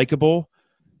so likable,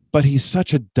 but he's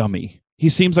such a dummy. He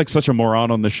seems like such a moron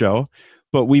on the show.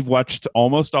 But we've watched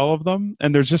almost all of them,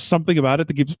 and there's just something about it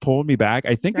that keeps pulling me back.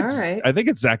 I think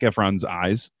it's Zac Efron's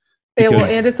eyes.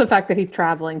 And it's the fact that he's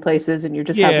traveling places and you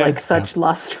just have such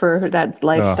lust for that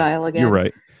lifestyle again. You're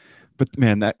right. But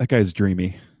man, that guy's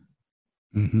dreamy.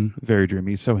 Mm-hmm. Very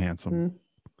dreamy. He's so handsome. Mm-hmm.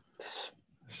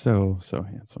 So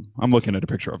handsome. I'm looking at a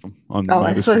picture of him on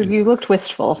my screen. You looked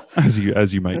wistful. As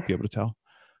you might be able to tell.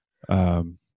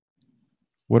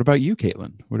 What about you,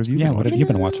 Caitlin? What have you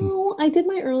been watching? I did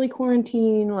my early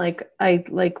quarantine.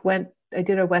 I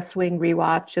did a West Wing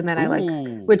rewatch, and then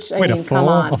come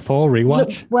on, a full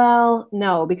rewatch. Well,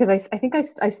 no, because I think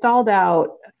I stalled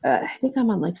out. I think I'm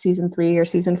on season 3 or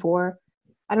season 4.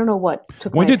 I don't know what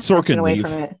took. When did Sorkin leave?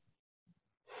 From it.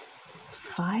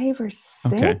 5 or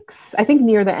 6. Okay. I think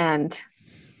near the end.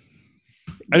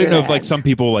 I didn't know if like some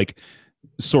people like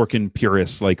Sorkin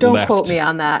purists like don't left quote me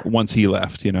on that. once he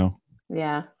left, you know.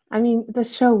 Yeah. I mean, the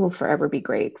show will forever be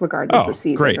great regardless of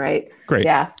season, right? Great.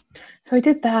 Yeah. So I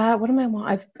did that. What am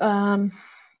I I've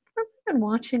been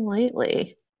watching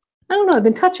lately? I don't know. I've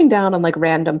been touching down on like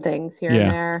random things here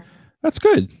and there. That's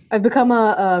good. I've become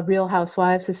a Real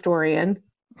Housewives historian.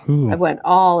 Ooh. I went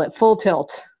all at full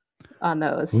tilt on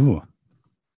those. Ooh.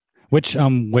 Which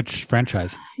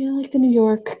franchise? Yeah, like the New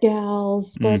York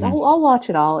gals, but I'll watch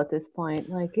it all at this point.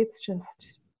 Like it's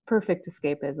just perfect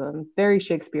escapism, very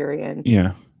Shakespearean.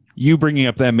 Yeah, you bringing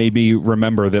up that made me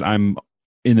remember that I'm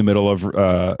in the middle of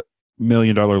 $1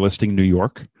 Million Listing New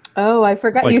York. Oh, I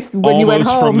forgot like, you when you went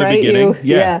home, right? You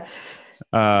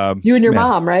and your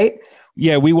mom, right?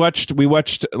 Yeah, we watched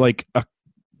like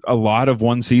a lot of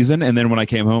one season, and then when I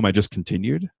came home, I just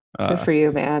continued. Good for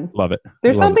you, man. Love it.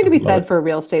 There's something to be said for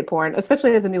real estate porn,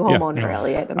 especially as a new homeowner,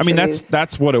 Elliot. I mean,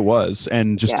 that's what it was,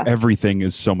 and just everything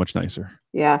is so much nicer.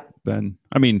 Yeah. Then,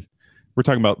 I mean, we're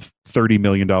talking about $30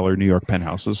 million New York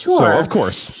penthouses, sure. So of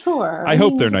course, sure. I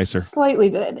hope they're nicer.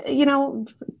 Slightly,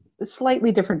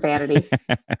 slightly different vanity.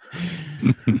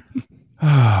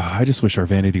 I just wish our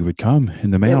vanity would come in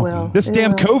the mail. This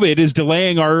damn COVID is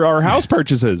delaying our house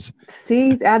purchases.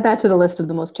 See, add that to the list of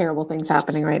the most terrible things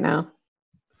happening right now.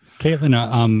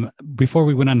 Caitlin, before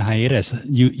we went on hiatus,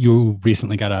 you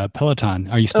recently got a Peloton.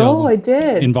 Are you still I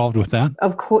did. involved with that?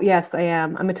 Of course, yes, I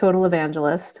am. I'm a total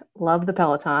evangelist. Love the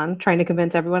Peloton. Trying to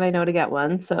convince everyone I know to get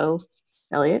one. So,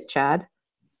 Elliot, Chad,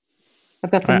 I've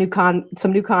got some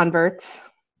new converts.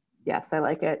 Yes, I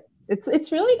like it.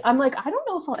 It's really. I'm like, I don't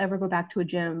know if I'll ever go back to a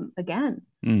gym again.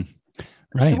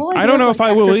 Right. I don't know if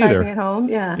I will either. At home,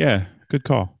 yeah. Yeah. Good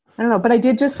call. I don't know, but I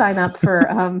did just sign up for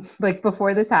like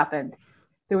before this happened.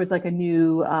 There was like a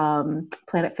new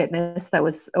Planet Fitness that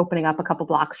was opening up a couple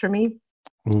blocks from me.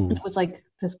 Ooh. It was like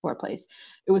this poor place.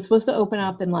 It was supposed to open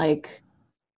up in like,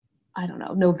 I don't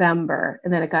know, November.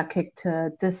 And then it got kicked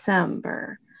to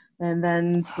December. And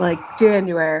then like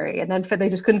January. And then they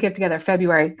just couldn't get together.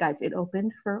 February. Guys, it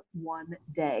opened for one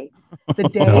day. The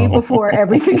day before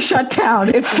everything shut down,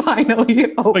 it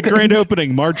finally opened. The grand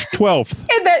opening, March 12th.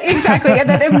 And then and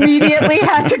then immediately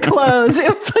had to close.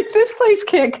 It was like, this place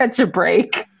can't catch a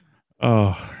break.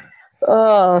 So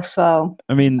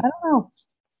I mean, I don't know.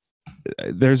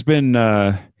 There's been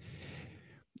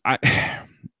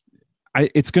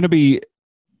it's going to be,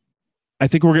 I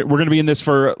think we're going to be in this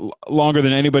for longer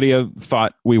than anybody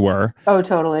thought we were. Oh,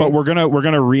 totally. But we're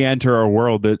going to re-enter a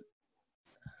world that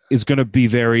is going to be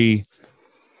very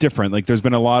different. Like there's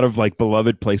been a lot of like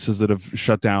beloved places that have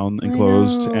shut down and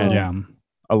closed, and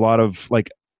a lot of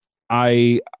like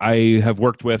I have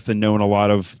worked with and known a lot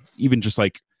of even just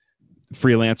like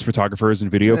freelance photographers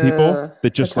and video people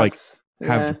that just like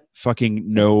have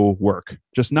fucking no work,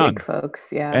 just none. Big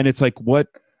folks, and it's like, what?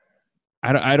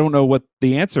 I don't know what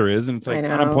the answer is, and it's like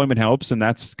unemployment helps, and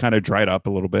that's kind of dried up a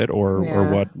little bit,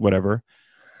 or whatever.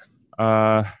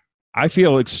 I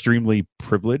feel extremely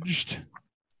privileged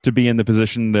to be in the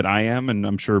position that I am, and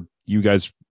I'm sure you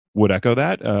guys would echo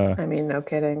that. I mean, no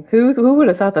kidding. Who would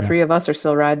have thought the three of us are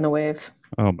still riding the wave?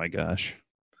 Oh my gosh.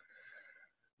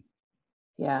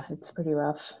 Yeah, it's pretty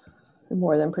rough.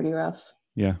 More than pretty rough.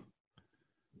 Yeah.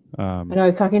 And I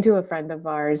was talking to a friend of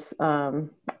ours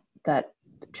that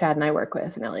Chad and I work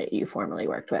with, and Elliot, you formerly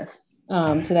worked with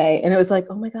today. And it was like,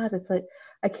 oh my God, it's like,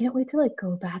 I can't wait to like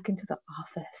go back into the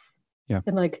office. Yeah.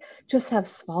 And like just have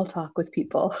small talk with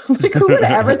people. Like who would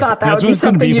have ever thought that would be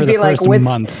something you'd be like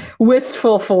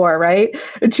wistful for, right?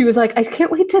 And she was like, I can't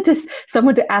wait to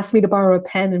someone to ask me to borrow a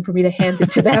pen and for me to hand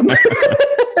it to them.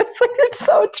 It's like, it's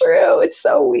so true. It's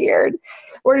so weird.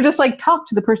 Or to just like talk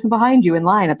to the person behind you in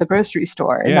line at the grocery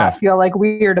store and not feel like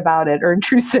weird about it or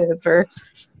intrusive or.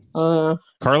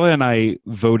 Carla and I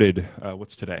voted.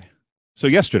 What's today? So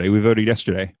we voted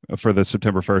yesterday for the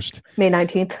September 1st. May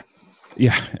 19th.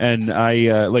 Yeah. And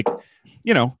I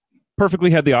perfectly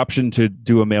had the option to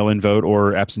do a mail-in vote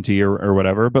or absentee or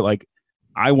whatever. But like,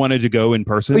 I wanted to go in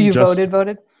person. Oh, you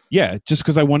voted? Yeah. Just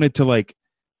because I wanted to like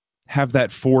have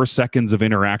that 4 seconds of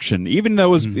interaction, even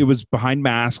though it was behind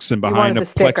masks and behind a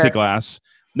plexiglass.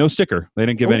 No sticker. They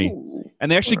didn't give any. And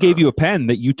they actually gave you a pen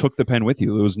that you took the pen with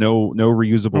you. There was no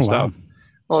reusable stuff. Wow.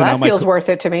 Well, so that feels worth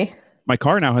it to me. My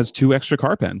car now has 2 extra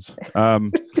car pens.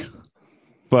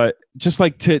 But just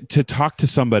like to talk to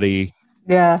somebody.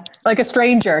 Yeah. Like a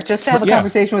stranger. Just to have a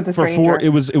conversation with a stranger. It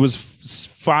was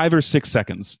 5 or 6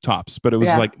 seconds tops, but it was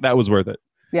like, that was worth it.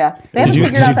 Yeah. They haven't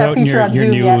figured out that feature on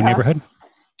Zoom yet. Neighborhood?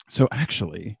 So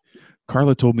actually,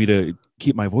 Carla told me to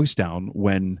keep my voice down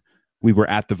when we were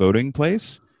at the voting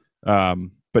place.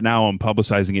 But now I'm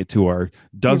publicizing it to our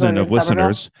dozen of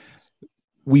listeners.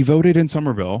 we voted in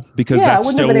Somerville because Yeah, I that's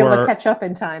wouldn't still have been able to where. catch up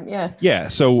in time. Yeah. Yeah,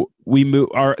 so we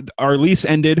moved. Our lease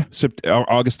ended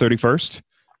August 31st.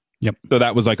 Yep. So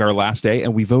that was like our last day,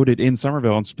 and we voted in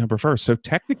Somerville on September 1st. So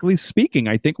technically speaking,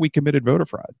 I think we committed voter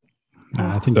fraud.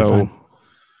 I think you're fine.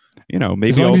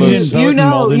 Maybe long all as you those. didn't vote in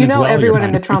Malden as well, you're everyone in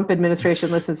fine. the Trump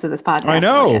administration listens to this podcast. I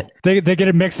know. Elliot. They get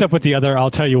it mixed up with the other. I'll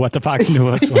tell you what the Fox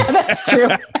News. Yeah, that's true.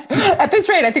 At this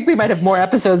rate, I think we might have more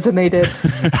episodes than they did.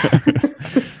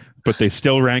 But they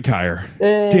still rank higher.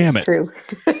 Damn it. True.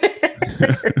 But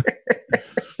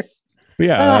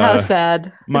yeah. How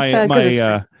sad.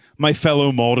 My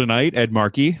fellow Maldenite, Ed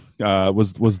Markey,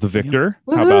 was the victor.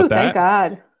 Woo-hoo, How about that? Thank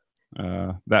God.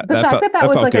 That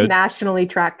was felt like good. a nationally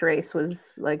tracked race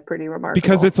was like pretty remarkable.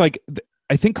 Because it's like,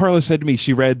 I think Carla said to me,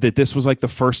 she read that this was like the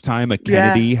first time a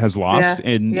Kennedy has lost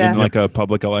in like a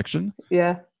public election.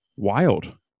 Yeah.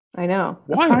 Wild. I know.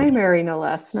 Wild. A primary, no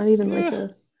less. Not even like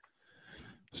a.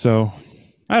 So,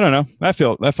 I don't know. That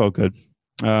felt good.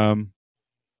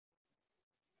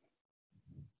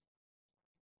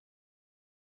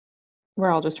 We're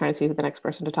all just trying to see who the next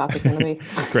person to talk is going to be.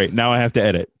 Great. Now I have to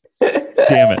edit.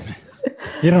 Damn it.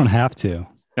 You don't have to.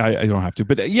 I don't have to.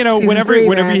 But Season whenever three, you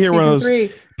man. hear one of those Season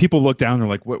 3. people look down, they're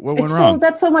like, "What went It's wrong?"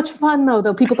 that's so much fun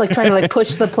though. People like trying to like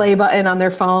push the play button on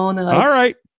their phone and like. All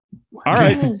right.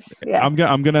 Yeah. I'm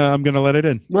gonna let it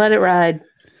in. Let it ride.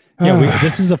 Yeah,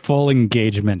 this is a full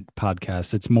engagement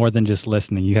podcast. It's more than just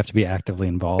listening. You have to be actively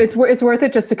involved. It's worth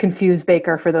it just to confuse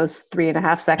Baker for those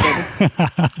 3.5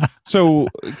 seconds. So,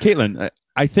 Caitlin,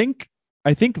 I think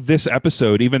this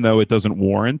episode, even though it doesn't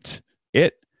warrant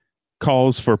it,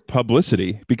 calls for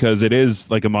publicity because it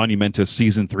is like a monumentous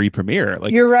season 3 premiere.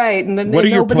 Like, you're right. And what are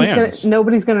your plans?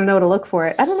 Nobody's gonna know to look for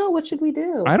it. I don't know. What should we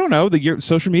do? I don't know. Your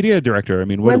social media director. I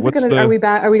mean, When's what's it gonna, the? Are we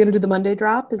back? Are we gonna do the Monday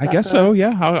drop? I guess so.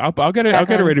 Yeah, I'll get it. I'll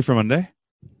get it ready for Monday.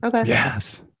 Okay.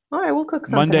 Yes. All right, we'll cook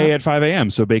something. Monday up. at 5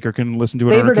 a.m. so Baker can listen to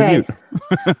it Labor on her Day.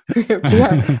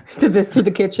 Yeah, to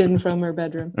the kitchen from her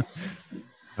bedroom.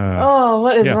 commute.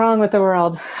 What is wrong with the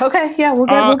world? Okay, yeah, we'll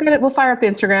get it. We'll fire up the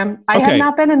Instagram. I have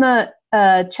not been in the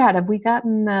chat. Have we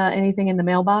gotten anything in the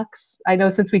mailbox? I know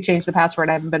since we changed the password,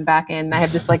 I haven't been back in. I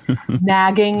have this like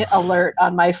nagging alert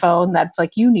on my phone that's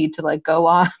like you need to like go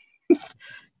on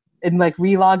and like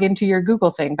relog into your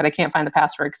Google thing, but I can't find the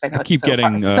password because I know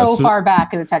it's so far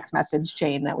back in the text message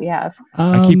chain that we have.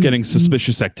 I keep getting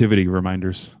suspicious activity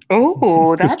reminders.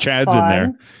 Oh, that's because Chad's fun. in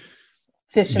there.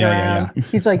 Fishing around. Yeah.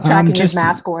 He's like tracking his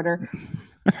mask order.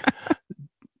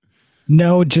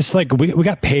 No, just like we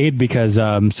got paid because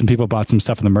some people bought some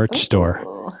stuff in the merch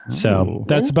store. So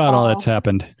that's about all that's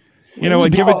happened. You know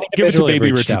what? Give it to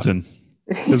Baby Richardson.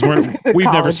 Because we've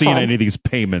never seen any of these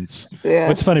payments. Yeah.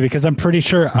 It's funny because I'm pretty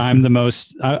sure I'm the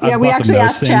most. We actually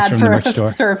asked Chad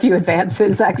for a few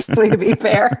advances. Actually, to be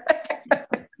fair.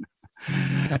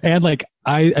 And like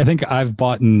I think I've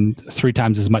bought 3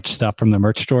 times as much stuff from the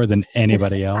merch store than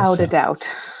anybody else. Without a doubt.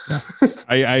 Yeah.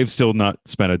 I've still not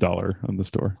spent $1 on the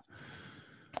store.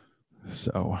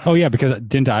 So. Oh yeah, because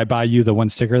didn't I buy you the one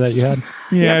sticker that you had?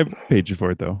 Yeah, I paid you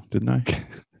for it though, didn't I?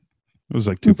 It was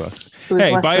like $2.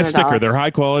 Hey, buy a sticker. They're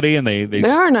high quality and they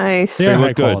are nice. They're look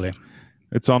high quality.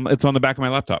 It's on the back of my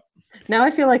laptop. Now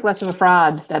I feel like less of a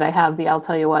fraud that I have the I'll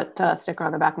Tell You What sticker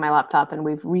on the back of my laptop, and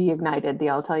we've reignited the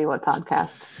I'll Tell You What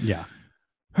podcast. Yeah.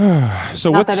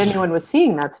 So not that anyone was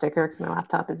seeing that sticker because my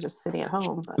laptop is just sitting at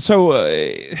home. But. So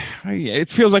it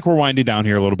feels like we're winding down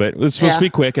here a little bit. It's supposed to be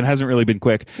quick and hasn't really been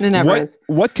quick. It never is.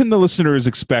 What can the listeners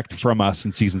expect from us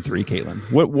in season 3, Caitlin?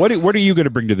 What are you going to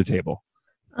bring to the table?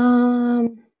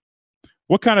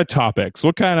 What kind of topics?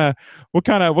 What kind of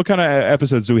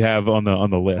episodes do we have on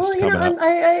the list? Well,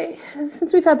 I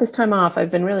since we've had this time off, I've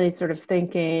been really sort of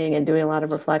thinking and doing a lot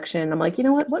of reflection. I'm like, you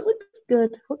know what would be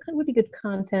good? What would be good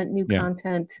content, new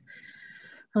content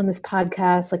on this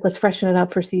podcast? Like, let's freshen it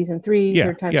up for season 3.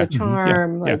 Third time's a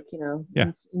charm.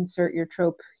 Insert your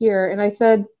trope here. And I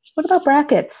said, what about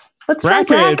brackets? Let's try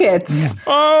brackets. Yeah.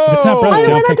 Oh, it's not why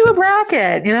not do a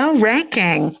bracket?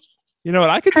 Ranking. You know what?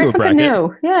 I could try do a something bracket.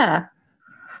 New. Yeah.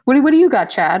 What do you got,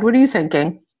 Chad? What are you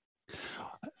thinking?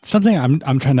 Something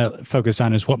I'm trying to focus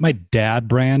on is what my dad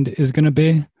brand is going to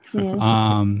be.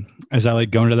 As I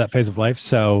like going to that phase of life.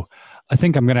 So I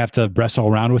think I'm going to have to wrestle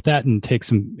around with that and take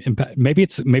some impact. Maybe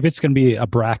it's going to be a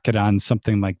bracket on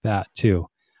something like that too.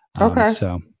 Okay.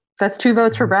 So that's 2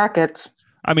 votes for brackets.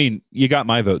 I mean, you got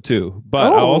my vote too,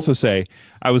 but I'll also say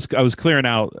I was clearing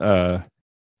out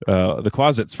the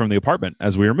closets from the apartment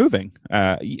as we were moving.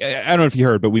 I don't know if you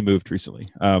heard, but we moved recently.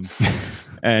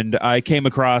 And I came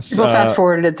across. We'll fast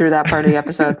forwarded through that part of the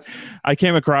episode. I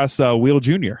came across Wheel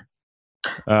Junior.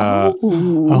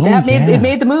 It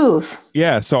made the move.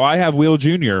 Yeah, so I have Wheel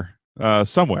Junior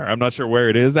somewhere. I'm not sure where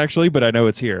it is actually, but I know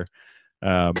it's here.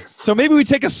 So maybe we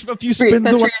take a few spins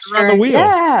around the wheel.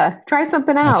 Yeah, try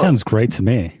something out. That sounds great to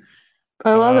me.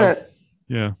 I love it.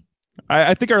 Yeah,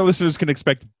 I think our listeners can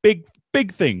expect big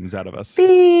things out of us.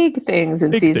 Big things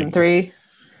in season 3.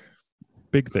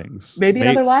 Big things. Maybe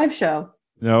another live show.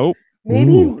 No.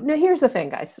 Maybe. No, here's the thing,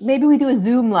 guys. Maybe we do a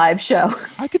Zoom live show.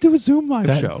 I could do a Zoom live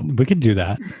show. We could do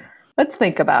that. Let's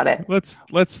think about it. Let's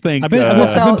think. I've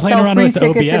been playing around with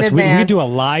OBS. We could do a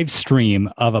live stream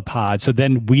of a pod, so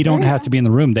then we don't have to be in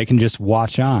the room. They can just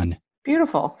watch on.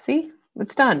 Beautiful. See,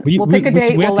 it's done. We'll pick a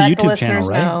date. We'll let the listeners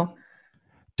know.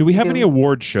 Do we have any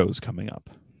award shows coming up?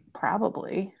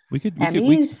 Probably. We could.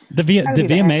 The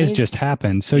VMAs just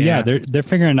happened, so yeah, they're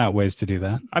figuring out ways to do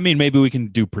that. I mean, maybe we can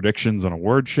do predictions on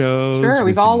award shows. Sure,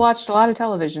 we've all watched a lot of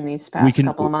television these past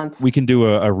couple of months. We can do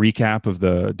a recap of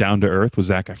the Down to Earth with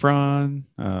Zac Efron.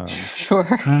 Sure.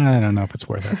 I don't know if it's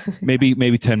worth it.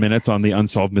 maybe 10 minutes on the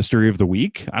unsolved mystery of the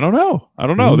week. I don't know.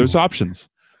 Ooh. There's options.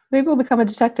 Maybe we'll become a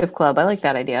detective club. I like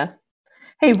that idea.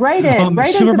 Hey, write into the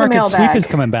Supermarket mailbag. Sweep is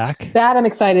coming back. That I'm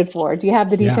excited for. Do you have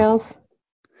the details?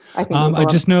 I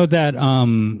just know that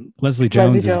Leslie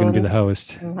Jones is going to be the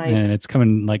host, and it's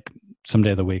coming like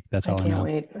someday of the week. That's all I know.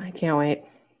 I can't wait.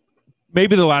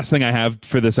 Maybe the last thing I have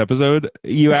for this episode,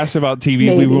 you asked about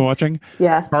TV we've been watching.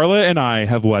 Yeah. Carla and I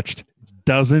have watched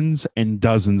dozens and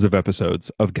dozens of episodes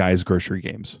of Guy's Grocery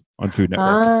Games on Food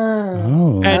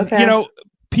Network. And,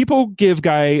 people give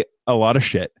Guy a lot of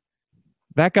shit.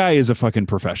 That guy is a fucking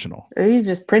professional. He's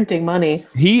just printing money.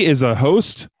 He is a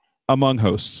host among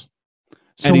hosts.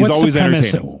 So and he's always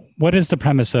entertaining. What is the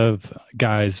premise of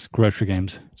Guy's Grocery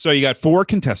Games? So you got 4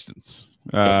 contestants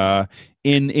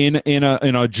in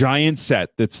a giant set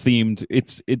that's themed.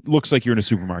 It looks like you're in a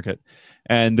supermarket,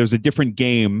 and there's a different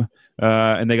game,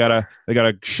 and they gotta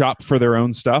shop for their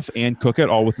own stuff and cook it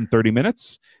all within 30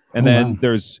 minutes. And then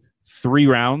there's 3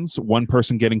 rounds, one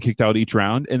person getting kicked out each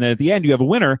round, and then at the end you have a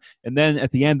winner. And then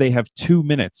at the end they have 2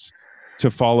 minutes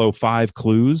to follow 5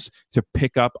 clues to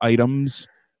pick up items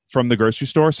from the grocery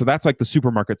store. So that's like the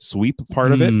supermarket sweep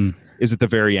part of it is at the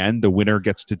very end. The winner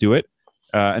gets to do it,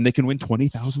 and they can win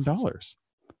 $20,000.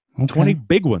 20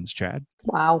 big ones, Chad.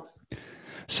 Wow.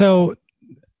 So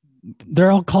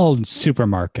they're all called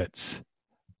supermarkets.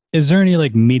 Is there any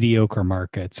like mediocre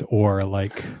markets or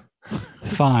like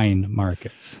fine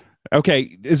markets?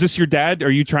 Okay, is this your dad? Are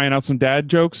you trying out some dad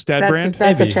jokes, brand?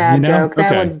 That's a Chad joke.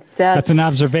 That's an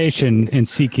observation in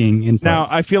seeking input. Now,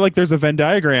 I feel like there's a Venn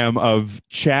diagram of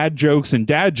Chad jokes and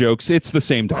dad jokes. It's the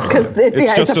same diagram.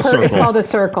 It's just a circle. It's called a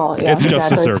circle. Yeah, it's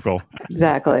just a circle.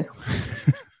 Exactly.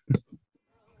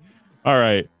 All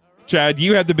right. Chad,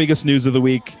 you had the biggest news of the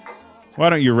week. Why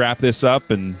don't you wrap this up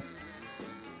and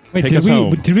take us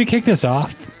home? Did we kick this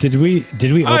off? Did we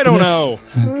open I don't know.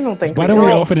 I don't think Why don't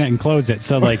we open it and close it?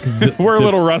 So like we're a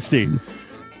little rusty.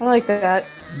 I like that.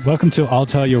 Welcome to I'll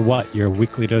Tell You What, your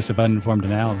weekly dose of uninformed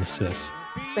analysis.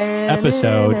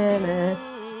 Episode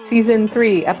Season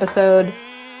 3, episode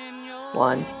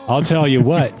 1. I'll tell you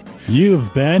what,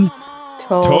 you've been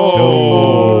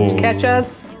told. Catch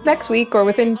us next week or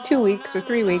within 2 weeks or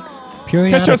 3 weeks.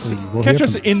 Catch us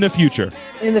in the future.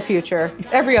 In the future.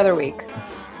 Every other week.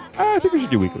 I think we should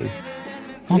do weekly.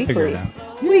 I'll figure it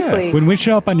out. Weekly. When we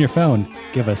show up on your phone,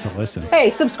 give us a listen.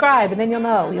 Hey, subscribe, and then you'll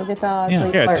know. You'll get the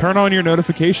alert. Turn on your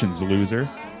notifications, loser.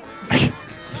 Hey,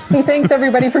 thanks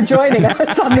everybody for joining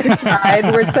us on this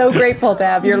ride. We're so grateful to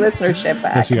have your listenership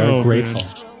back. Yes, we are grateful.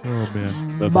 Man. Oh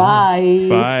man. Bye.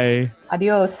 Bye.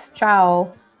 Adios.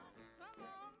 Ciao.